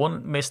 because with the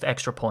one missed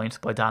extra point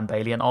by Dan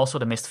Bailey and also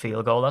the missed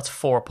field goal, that's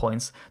 4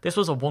 points. This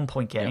was a 1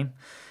 point game.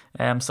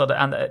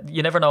 Yeah.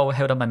 You never know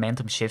how the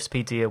momentum shifts,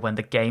 Pete, do you, when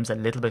the game's a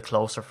little bit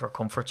closer for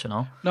comfort,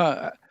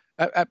 No,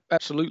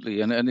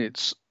 absolutely, and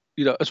it's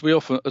as we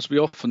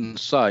often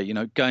say,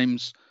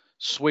 games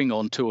swing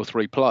on 2 or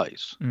 3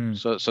 plays.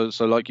 So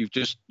like you've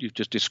just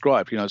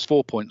described, there's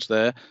 4 points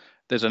there.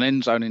 There's an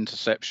end zone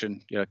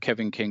interception.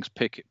 Kevin King's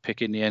pick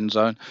in the end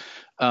zone.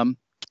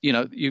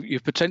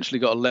 You've potentially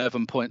got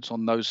 11 points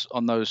on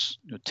those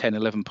 10,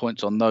 11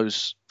 points on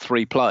those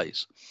 3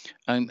 plays,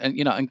 and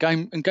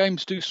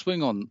games do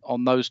swing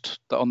on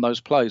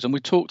those plays. And we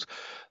talked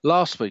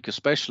last week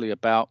especially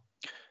about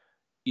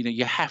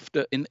you have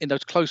to in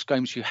those close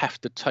games you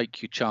have to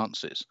take your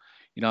chances.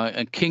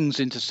 And King's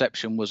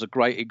interception was a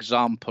great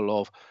example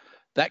of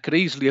that. Could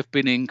easily have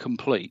been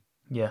incomplete.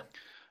 Yeah,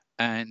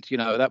 and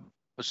that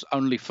was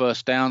only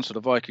first down, so the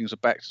Vikings are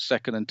back to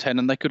 2nd and 10,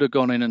 and they could have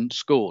gone in and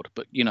scored.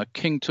 But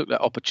King took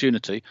that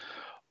opportunity,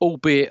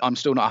 albeit I'm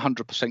still not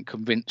 100%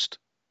 convinced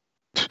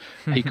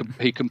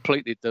he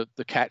completed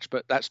the catch.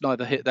 But that's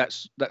neither here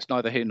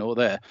nor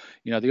there.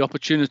 The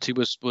opportunity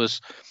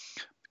was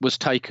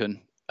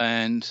taken,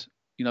 and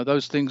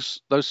those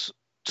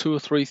 2 or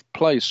 3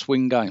 plays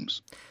swing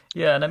games.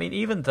 Yeah, and I mean,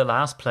 even the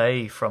last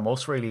play from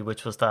us, really,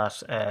 which was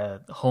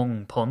that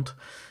hung punt,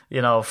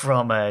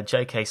 from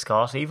J.K.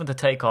 Scott, even to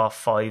take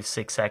off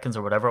 5-6 seconds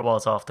or whatever it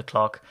was off the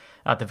clock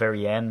at the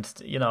very end,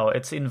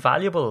 it's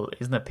invaluable,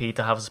 isn't it, Pete,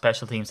 to have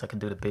special teams that can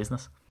do the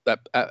business?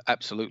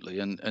 Absolutely,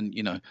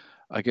 and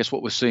I guess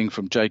what we're seeing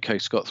from J.K.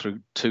 Scott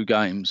through 2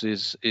 games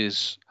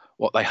is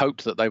what they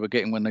hoped that they were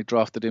getting when they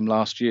drafted him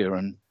last year,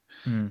 and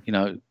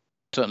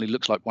certainly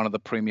looks like one of the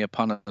premier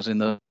punters in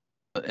the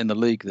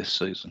league this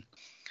season.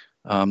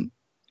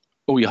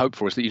 All you hope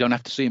for is that you don't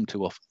have to see him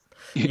too often.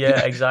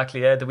 Yeah,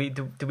 exactly. Yeah, do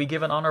we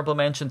give an honourable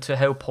mention to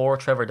how poor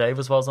Trevor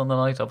Davis was on the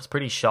night? I was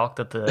pretty shocked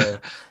at the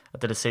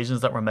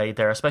decisions that were made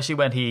there, especially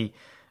when he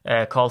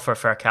called for a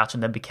fair catch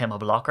and then became a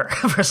blocker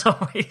for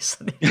some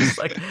reason. He was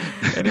like,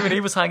 and even he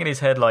was hanging his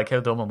head like,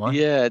 how dumb am I?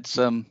 Yeah, it's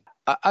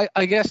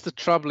I guess the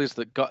trouble is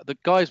that the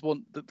guys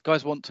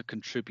want to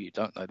contribute,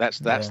 don't they? That's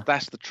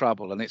the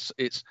trouble, and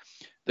it's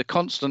the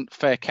constant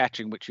fair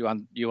catching, which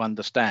you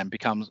understand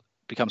becomes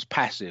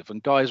passive,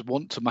 and guys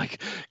want to make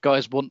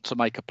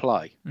a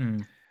play.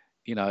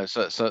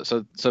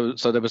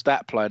 So there was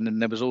that play, and then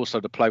there was also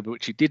the play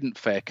which he didn't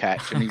fair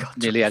catch, and he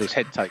nearly had his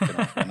head taken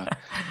off.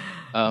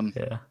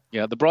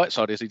 The bright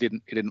side is he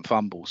didn't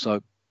fumble.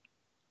 So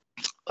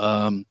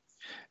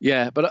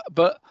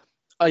but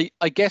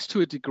I guess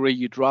to a degree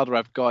you'd rather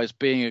have guys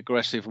being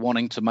aggressive,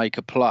 wanting to make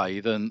a play,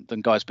 than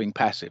guys being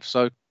passive.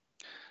 So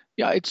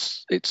yeah,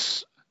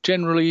 it's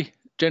generally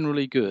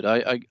good.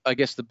 I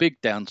guess the big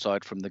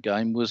downside from the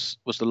game was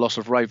the loss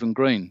of Raven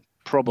Green,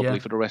 probably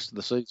for the rest of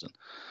the season.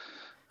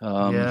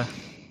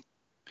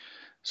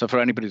 So for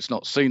anybody that's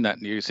not seen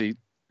that news, he's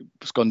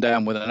gone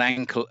down with an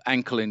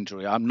ankle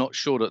injury. I'm not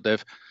sure that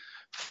they've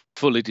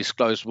fully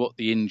disclosed what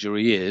the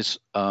injury is,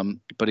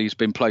 but he's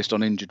been placed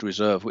on injured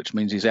reserve, which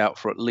means he's out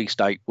for at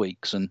least 8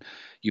 weeks, and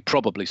you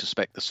probably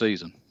suspect the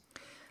season.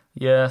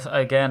 Yeah,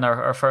 again,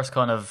 our first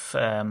kind of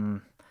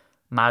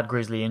mad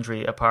Grizzly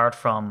injury, apart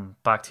from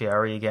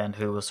Bakhtiari again,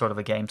 who was sort of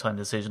a game time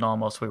decision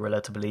almost, we were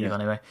led to believe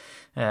anyway.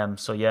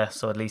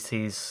 So at least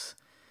he's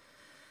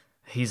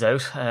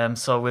out.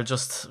 So we'll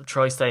just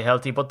try stay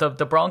healthy. But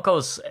the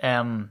Broncos,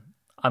 I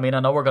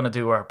know we're going to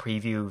do our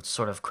preview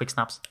sort of quick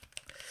snaps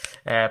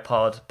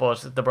pod,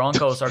 but the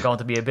Broncos are going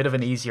to be a bit of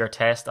an easier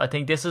test. I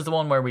think this is the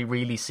one where we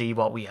really see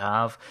what we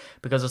have,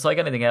 because it's like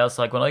anything else.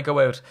 Like when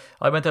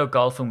I went out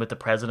golfing with the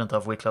president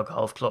of Wicklow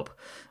Golf Club,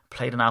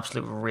 played an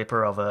absolute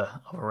ripper of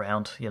a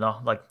round,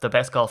 like the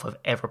best golf I've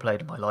ever played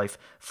in my life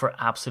for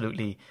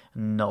absolutely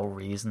no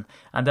reason.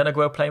 And then I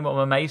go out playing with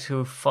my mate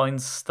who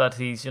finds that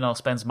he's,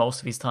 spends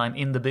most of his time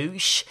in the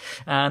bush,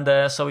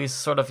 and so he's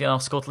sort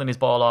of, scuttling his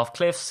ball off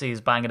cliffs,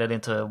 he's banging it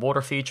into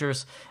water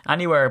features,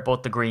 anywhere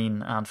but the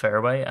green and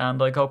fairway,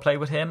 and I go play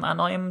with him and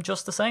I am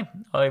just the same.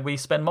 We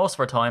spend most of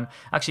our time,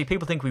 actually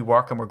people think we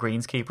work and we're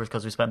greenskeepers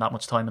because we spend that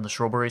much time in the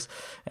shrubberies.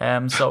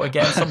 So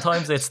again,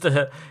 sometimes it's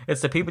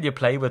the people you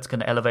play with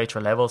can elevate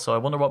your level. So I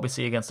wonder what we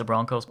see against the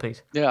Broncos,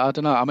 Pete. Yeah, I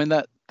don't know. I mean,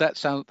 that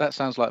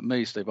sounds like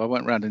me, Steve. I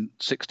went round in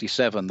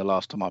 67 the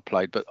last time I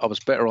played, but I was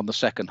better on the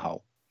second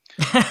hole.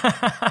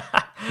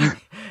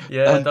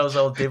 Those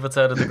old divots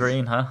out of the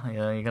green, huh?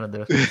 Yeah, you're gonna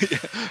do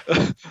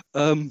it.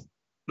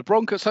 The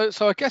Broncos.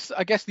 So I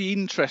guess the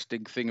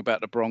interesting thing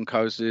about the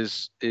Broncos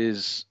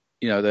is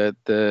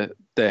their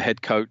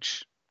head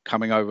coach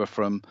coming over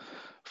from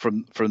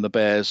the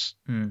Bears.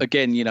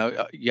 Again, you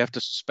have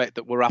to suspect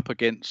that we're up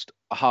against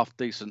a half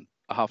decent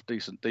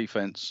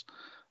defense.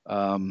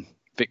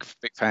 Vic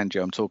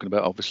Fangio, I'm talking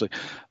about, obviously.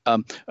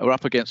 We're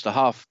up against a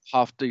half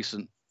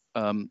decent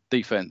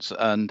defense,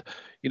 and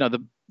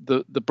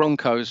the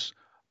Broncos,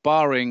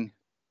 barring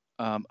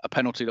a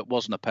penalty that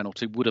wasn't a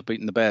penalty, would have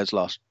beaten the Bears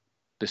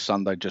this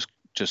Sunday. Just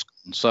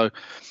so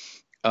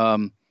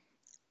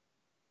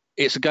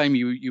it's a game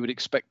you would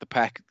expect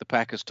the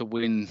Packers to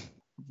win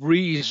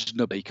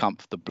reasonably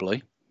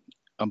comfortably,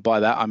 and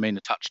by that I mean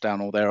a touchdown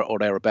or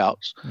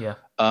thereabouts. Yeah.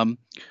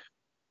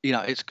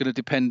 It's going to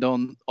depend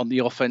on the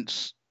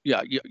offense.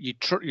 Yeah,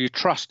 you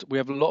trust. We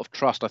have a lot of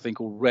trust, I think,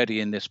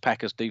 already in this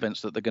Packers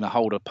defense that they're going to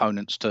hold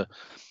opponents to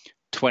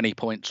 20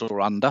 points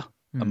or under,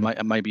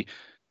 and maybe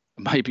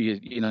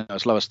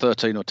as low as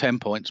 13 or 10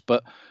 points.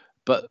 But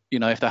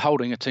if they're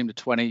holding a team to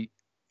 20,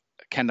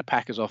 can the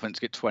Packers offense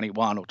get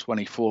 21 or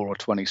 24 or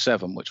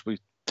 27, which we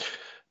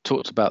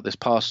talked about this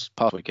past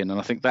weekend? And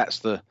I think that's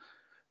the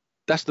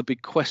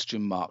big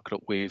question mark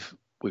that we've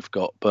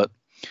got. But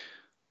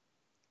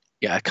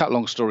yeah, cut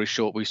long story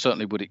short, we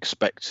certainly would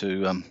expect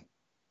to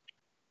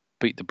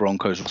beat the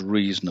Broncos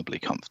reasonably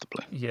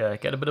comfortably. Yeah,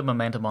 get a bit of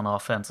momentum on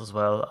offense as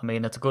well. I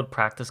mean, it's a good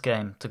practice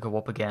game to go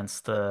up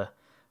against the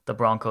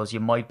Broncos. You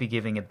might be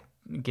given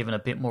a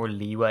bit more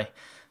leeway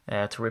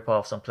to rip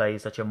off some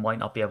plays that you might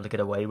not be able to get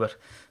away with,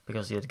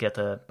 because you'd get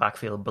the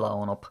backfield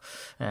blown up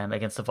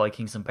against the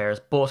Vikings and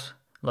Bears. But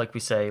like we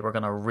say, we're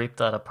going to rip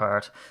that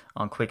apart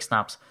on quick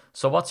snaps.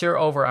 So what's your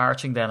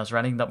overarching then? Is there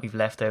anything that we've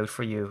left out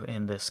for you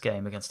in this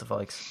game against the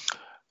Vikes?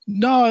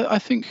 No, I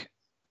think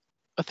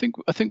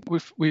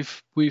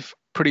we've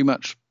pretty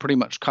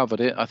much covered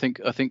it. I think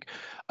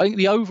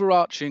the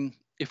overarching,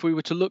 if we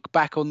were to look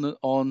back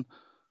on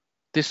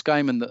this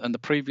game and the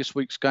previous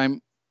week's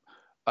game,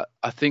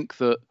 I think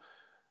that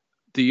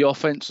the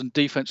offense and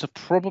defense have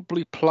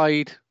probably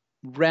played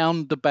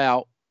round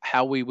about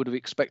how we would have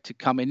expected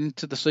coming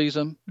into the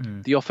season.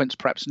 The offense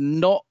perhaps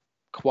not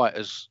quite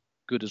as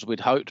good as we'd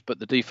hoped, but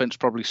the defense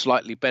probably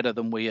slightly better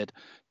than we had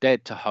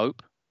dared to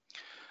hope.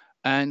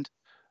 And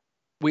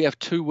we have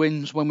 2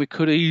 wins when we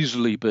could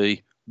easily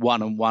be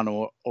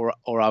 1-1 or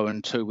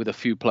 0-2 with a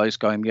few plays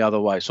going the other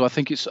way. So I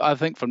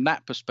think from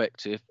that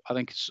perspective, I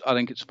think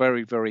it's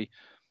very, very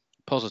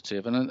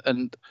positive.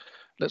 And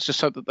let's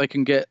just hope that they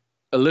can get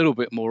a little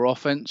bit more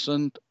offense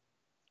and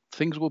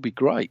things will be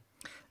great.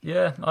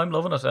 Yeah, I'm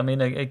loving it. I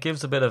mean, it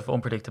gives a bit of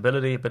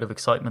unpredictability, a bit of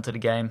excitement to the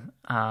game,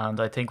 and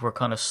I think we're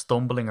kind of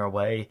stumbling our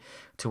way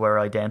to our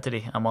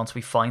identity. And once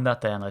we find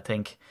that, then I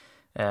think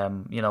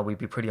we'd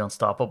be pretty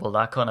unstoppable.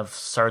 That kind of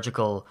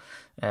surgical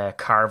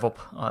carve up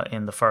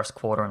in the first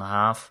quarter and a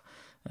half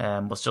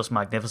was just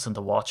magnificent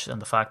to watch. And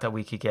the fact that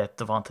we could get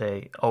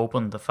Devontae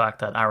open, the fact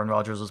that Aaron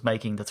Rodgers was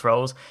making the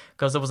throws,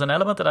 because there was an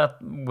element of that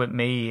with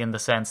me in the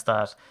sense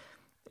that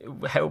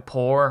how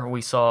poor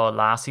we saw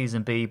last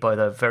season be by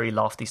the very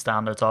lofty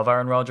standards of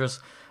Aaron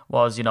Rodgers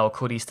was,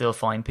 could he still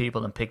find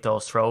people and pick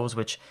those throws,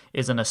 which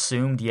is an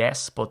assumed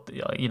yes, but,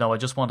 I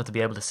just wanted to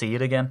be able to see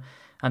it again.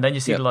 And then you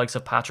see the likes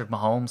of Patrick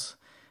Mahomes,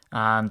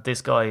 and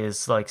this guy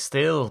is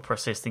still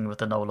persisting with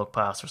the no-look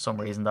pass for some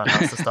reason. That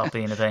has to stop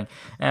being a thing.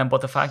 But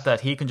the fact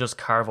that he can just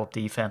carve up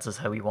defenses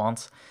how he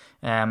wants,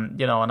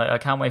 and I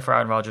can't wait for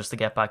Aaron Rodgers to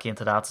get back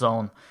into that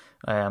zone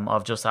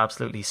of just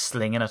absolutely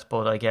slinging it.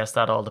 But I guess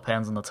that all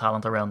depends on the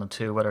talent around him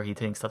too, whether he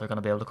thinks that they're going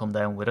to be able to come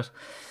down with it.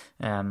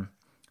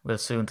 We'll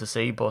soon to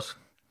see, but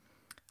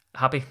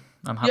happy.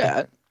 I'm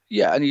happy.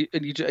 Yeah, and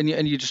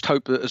you just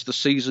hope that as the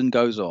season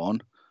goes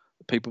on,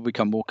 people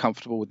become more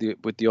comfortable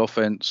with the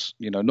offense.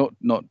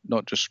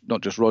 Not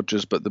just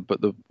Rodgers, but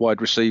the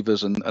wide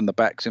receivers and the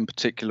backs in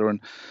particular,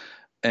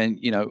 and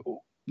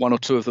one or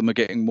two of them are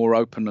getting more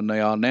open than they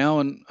are now,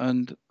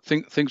 and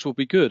think things will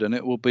be good, and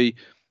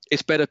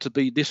it's better to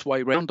be this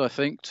way round, I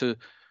think, to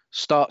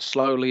start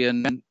slowly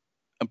and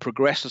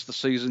progress as the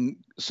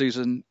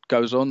season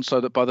goes on,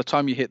 so that by the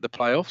time you hit the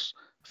playoffs,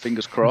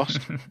 fingers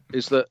crossed,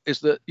 is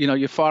that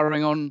you're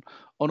firing on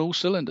all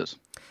cylinders.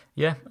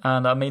 Yeah,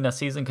 and I mean, a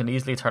season can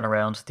easily turn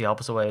around the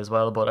opposite way as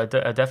well, but I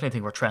definitely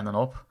think we're trending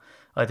up.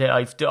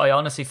 I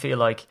honestly feel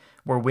like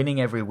we're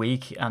winning every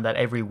week, and that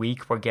every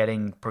week we're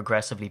getting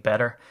progressively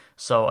better.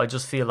 So I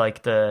just feel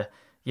like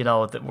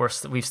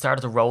we've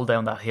started to roll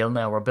down that hill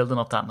now. We're building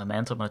up that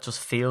momentum, and it just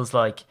feels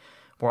like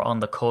we're on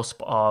the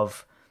cusp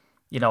of,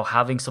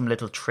 having some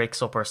little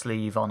tricks up our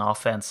sleeve on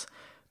offense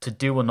to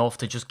do enough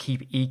to just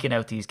keep eking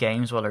out these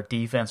games while our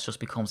defense just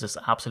becomes this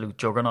absolute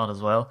juggernaut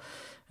as well.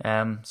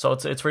 So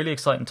it's really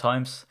exciting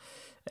times.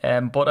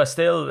 But I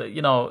still,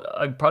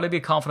 I'd probably be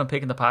confident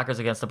picking the Packers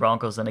against the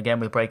Broncos, and again,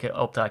 we'll break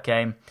up that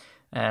game.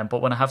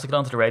 But when I have to get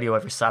onto the radio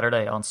every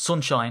Saturday on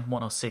Sunshine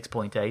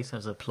 106.8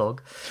 as a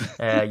plug,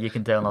 you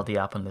can download the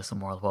app and listen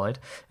worldwide.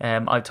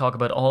 I talk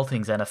about all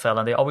things NFL,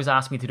 and they always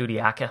ask me to do the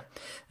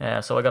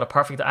ACCA. So I got a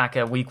perfect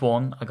ACCA week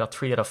 1. I got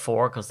 3 out of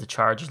 4 because the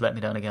Chargers let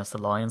me down against the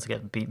Lions,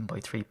 getting beaten by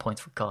 3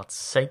 points for God's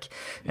sake.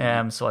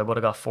 So I would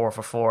have got 4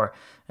 for 4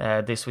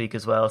 this week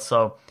as well.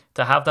 So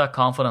to have that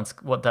confidence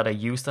that I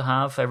used to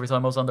have every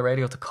time I was on the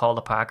radio to call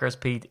the Packers,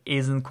 Pete,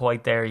 isn't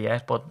quite there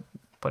yet, but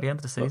by the end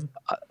of the season.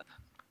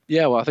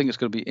 Yeah, well, I think it's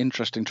going to be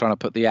interesting trying to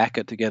put the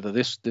ACCA together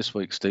this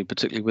week, Steve,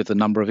 particularly with the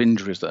number of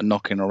injuries that are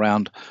knocking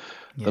around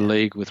the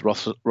league, with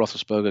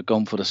Roethlisberger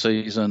gone for the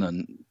season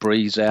and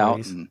Breeze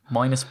out. And,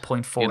 minus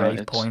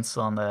 0.48 points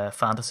on the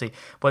fantasy.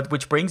 But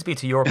which brings me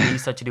to your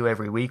piece that you do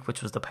every week,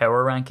 which was the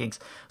power rankings.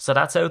 So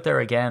that's out there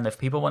again. If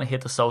people want to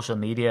hit the social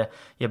media,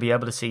 you'll be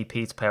able to see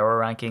Pete's power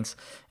rankings.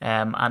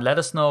 And let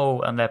us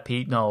know, and let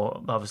Pete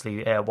know,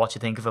 obviously, what you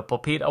think of it.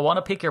 But Pete, I want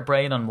to pick your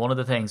brain on one of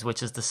the things,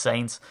 which is the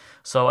Saints.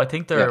 So I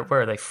think where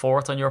are they,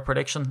 4th on your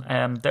prediction?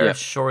 They're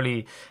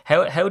surely...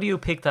 How do you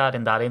pick that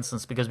in that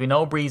instance? Because we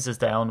know Breeze is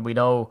down. We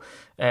know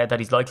that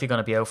he's likely going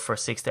to be out for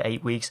 6 to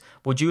 8 weeks.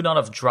 Would you not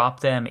have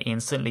dropped them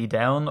instantly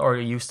down, or are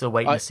you still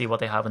waiting to see what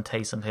they have in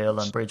Taysom Hill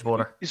and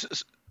Bridgewater?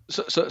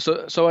 So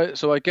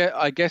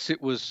I guess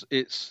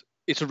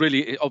it's a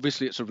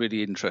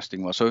really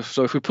interesting one. So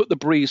if we put the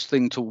Breeze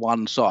thing to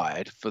one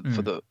side for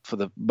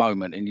the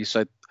moment, and you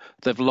say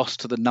they've lost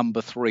to the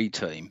number 3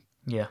 team,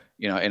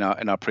 in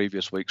our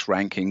previous week's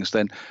rankings,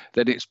 then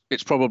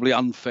it's probably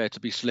unfair to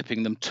be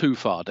slipping them too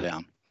far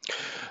down.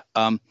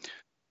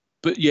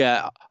 But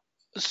yeah.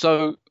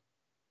 So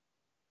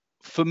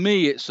for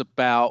me, it's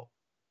about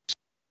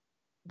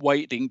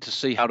waiting to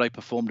see how they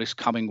perform this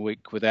coming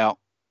week without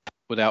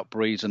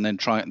Breeze, and then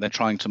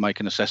trying to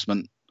make an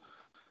assessment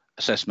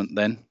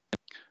then.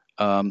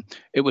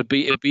 It would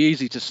be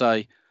easy to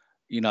say,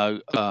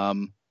 the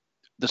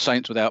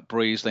Saints without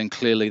Breeze, then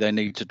clearly they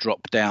need to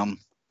drop down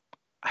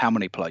how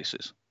many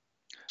places.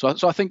 So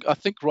I think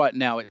right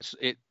now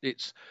it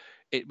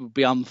would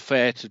be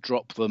unfair to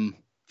drop them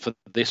for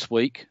this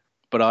week,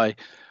 but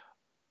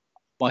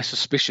my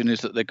suspicion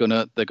is that they're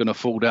gonna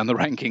fall down the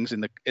rankings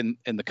in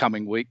the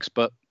coming weeks.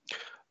 But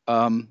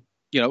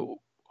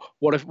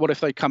what if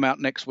they come out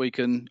next week,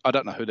 and I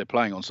don't know who they're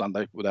playing on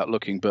Sunday without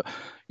looking, but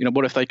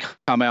what if they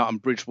come out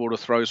and Bridgewater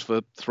throws for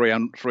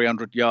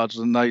 300 yards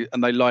and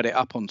they light it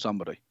up on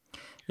somebody?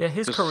 Yeah,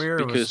 his career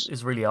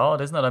is really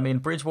odd, isn't it? I mean,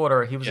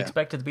 Bridgewater, he was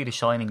expected to be the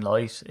shining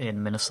light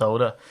in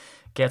Minnesota,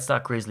 gets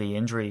that Grizzly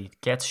injury,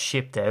 gets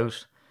shipped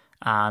out,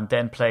 and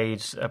then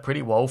played a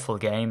pretty woeful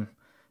game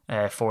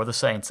for the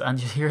Saints.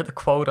 And you hear the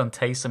quote on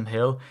Taysom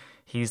Hill,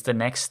 he's the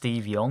next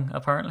Steve Young,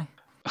 apparently.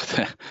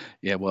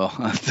 Yeah, well,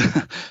 I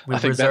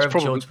think that's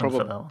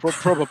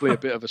probably a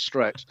bit of a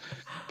stretch.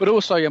 But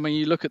also, I mean,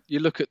 you look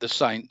at the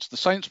Saints. The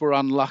Saints were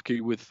unlucky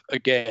with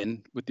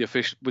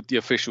the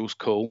officials'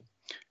 call.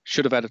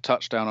 Should have had a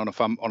touchdown on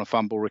a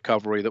fumble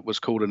recovery that was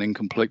called an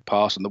incomplete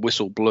pass, and the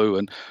whistle blew,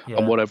 and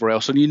whatever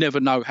else. And you never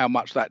know how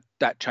much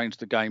that changed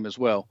the game as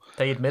well.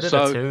 They admitted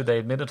it too. They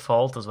admitted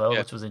fault as well,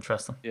 which was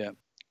interesting. Yeah.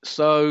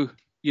 So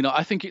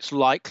I think it's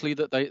likely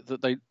that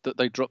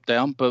they drop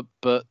down, but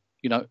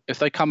if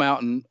they come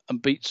out and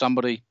beat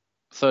somebody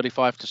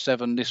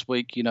 35-7 this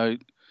week,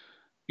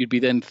 you'd be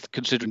then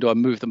considering, do I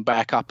move them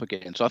back up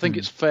again? So I think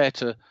it's fair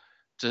to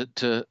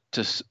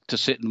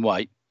sit and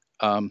wait.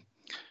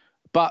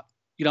 But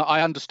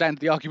I understand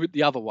the argument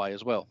the other way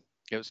as well.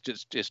 It's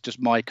just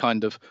my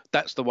kind of,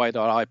 that's the way that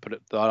I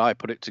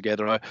put it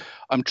together.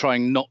 I'm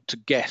trying not to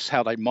guess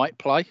how they might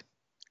play,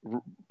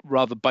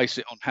 rather base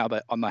it on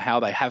how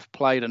they have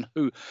played, and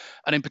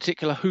in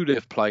particular who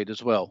they've played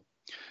as well.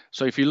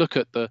 So if you look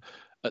at the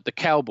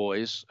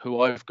Cowboys,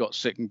 who I've got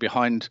sitting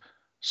behind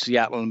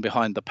Seattle and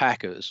behind the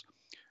Packers,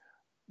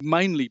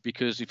 mainly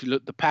because if you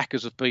look, the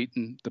Packers have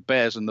beaten the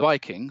Bears and the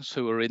Vikings,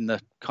 who are in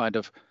the kind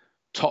of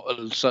top,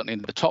 certainly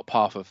in the top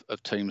half of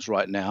teams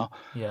right now.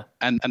 Yeah.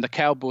 And the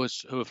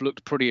Cowboys, who have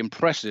looked pretty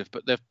impressive,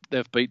 but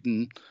they've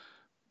beaten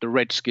the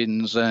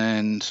Redskins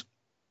and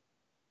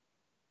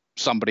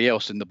somebody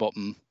else in the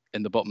bottom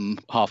in the bottom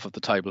half of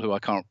the table, who I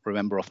can't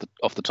remember off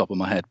the top of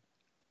my head.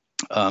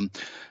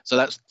 So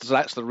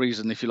that's the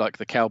reason, if you like,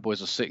 the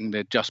Cowboys are sitting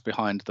there just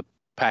behind the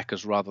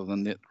Packers rather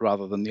than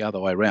the other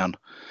way around.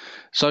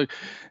 So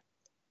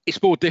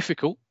it's more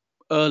difficult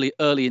early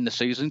in the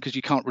season because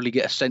you can't really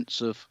get a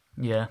sense of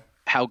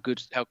how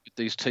good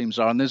these teams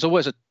are, and there's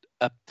always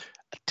a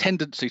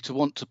tendency to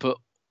want to put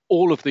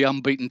all of the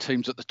unbeaten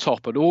teams at the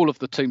top and all of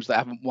the teams that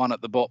haven't won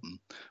at the bottom,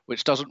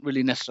 which doesn't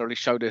really necessarily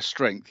show their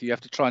strength. You have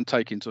to try and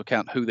take into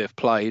account who they've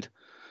played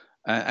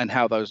and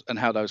how those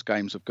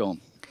games have gone.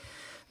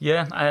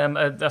 Yeah,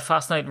 a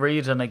fascinating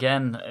read, and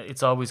again,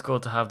 it's always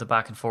good to have the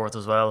back and forth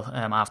as well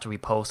after we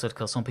post it,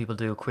 because some people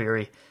do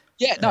query.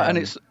 Yeah, no, and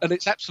it's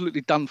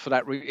absolutely done for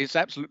that. It's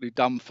absolutely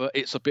done for.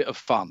 It's a bit of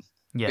fun.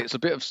 Yeah, it's a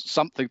bit of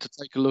something to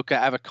take a look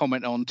at, have a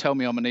comment on, tell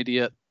me I'm an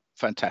idiot.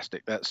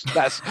 Fantastic. That's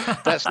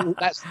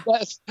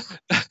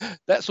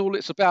all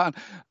it's about.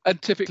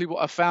 And typically,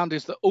 what I've found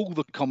is that all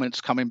the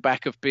comments coming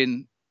back have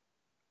been,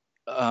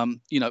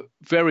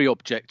 very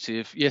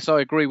objective. Yes,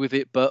 I agree with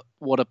it, but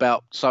what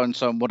about so and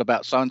so, and what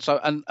about so and so?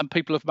 And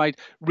people have made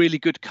really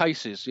good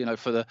cases,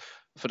 for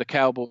the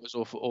Cowboys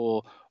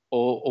or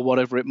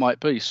whatever it might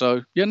be.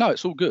 So yeah, no,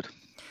 it's all good.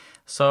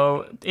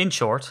 So, in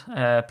short,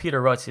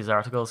 Peter writes these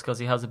articles because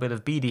he has a bit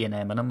of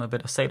BDSM in him, a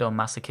bit of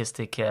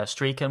sadomasochistic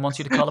streak, and wants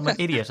you to call him an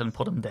idiot and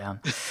put him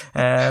down.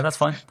 That's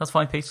fine,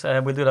 Pete.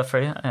 We'll do that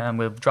for you, and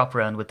we'll drop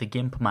around with the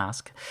GIMP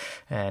mask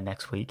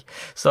next week.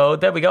 So,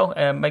 there we go.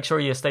 Make sure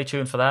you stay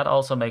tuned for that.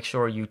 Also, make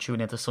sure you tune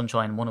into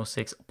Sunshine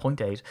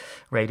 106.8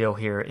 radio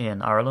here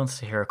in Ireland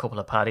to hear a couple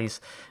of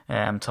paddies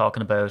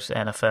talking about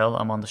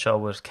NFL. I'm on the show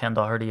with Ken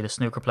Doherty, the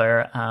snooker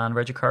player, and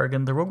Reggie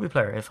Corrigan, the rugby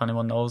player, if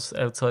anyone knows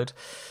outside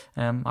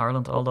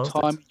Ireland. All those.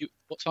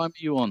 What time are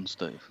you on,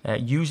 Steve?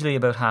 Usually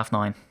about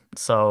 9:30.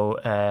 So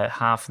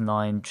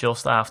 9:30,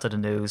 just after the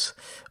news,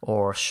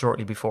 or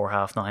shortly before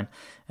 9:30.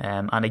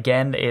 And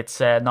again, it's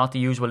not the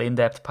usual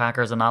in-depth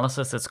Packers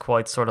analysis. It's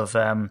quite sort of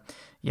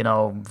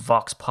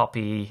Vox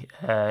Poppy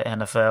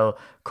NFL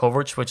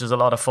coverage, which is a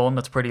lot of fun.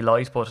 It's pretty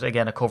light, but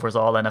again, it covers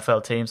all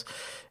NFL teams.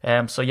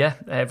 So yeah,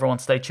 everyone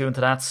stay tuned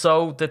to that.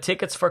 So the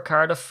tickets for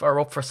Cardiff are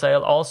up for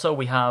sale. Also,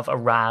 we have a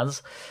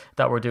Raz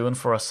that we're doing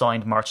for a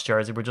signed March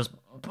jersey. We're just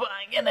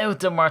banging out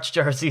the March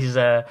jerseys.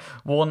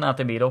 One at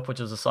the meetup, which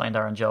is a signed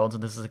Aaron Jones,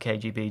 and this is a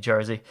KGB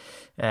jersey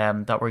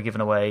that we're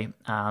giving away,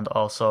 and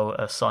also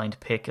a signed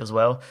pick as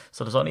well.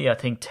 So there's only, I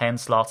think, 10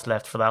 slots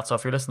left for that. So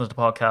if you're listening to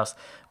the podcast,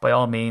 by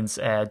all means,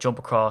 jump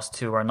across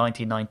to our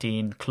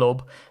 1919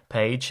 club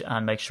page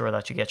and make sure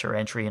that you get your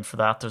entry in for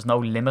that. There's no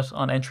limit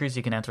on entries.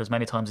 You can enter as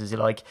many times as you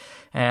like.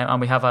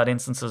 And we have had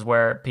instances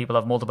where people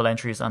have multiple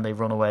entries and they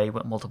run away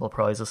with multiple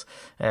prizes.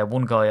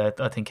 One guy,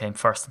 I think, came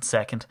first and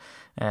second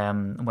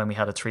when we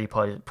had a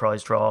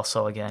 3-prize draw.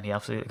 So again, he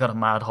absolutely got a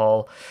mad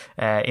haul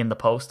in the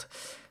post.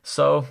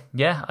 So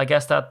yeah, I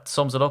guess that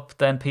sums it up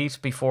then, Pete,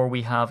 before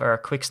we have our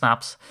quick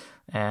snaps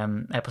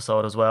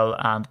episode as well.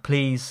 And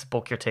please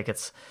book your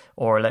tickets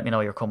or let me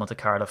know you're coming to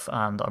Cardiff,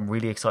 and I'm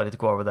really excited to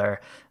go over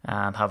there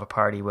and have a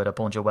party with a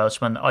bunch of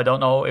Welshmen. I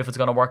don't know if it's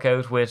going to work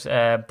out with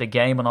the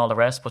game and all the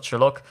rest, but sure,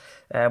 look,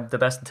 the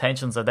best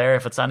intentions are there.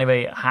 If it's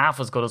anyway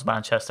half as good as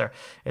Manchester,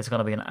 it's going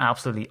to be an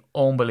absolutely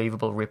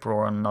unbelievable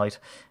rip-roaring night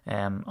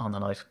on the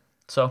night.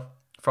 So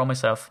from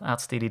myself, at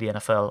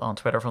SteedyTheNFL on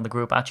Twitter, from the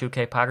group at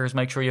UK Packers.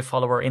 Make sure you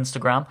follow our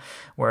Instagram,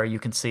 where you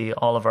can see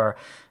all of our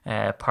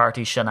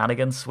party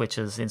shenanigans, which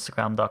is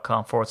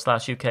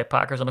Instagram.com/UK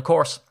Packers. And of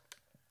course,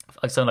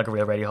 I sound like a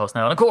real radio host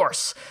now. And of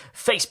course,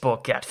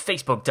 Facebook at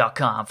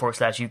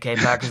Facebook.com/UK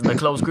Packers in the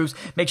closed groups.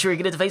 Make sure you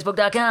get into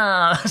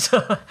Facebook.com.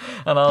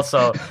 And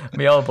also,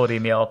 my old buddy,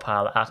 my old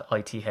pal at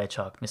IT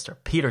Hedgehog, Mr.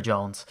 Peter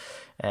Jones.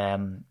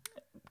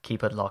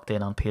 Keep it locked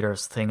in on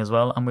Peter's thing as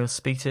well. And we'll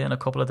speak to you in a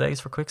couple of days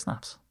for quick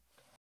snaps.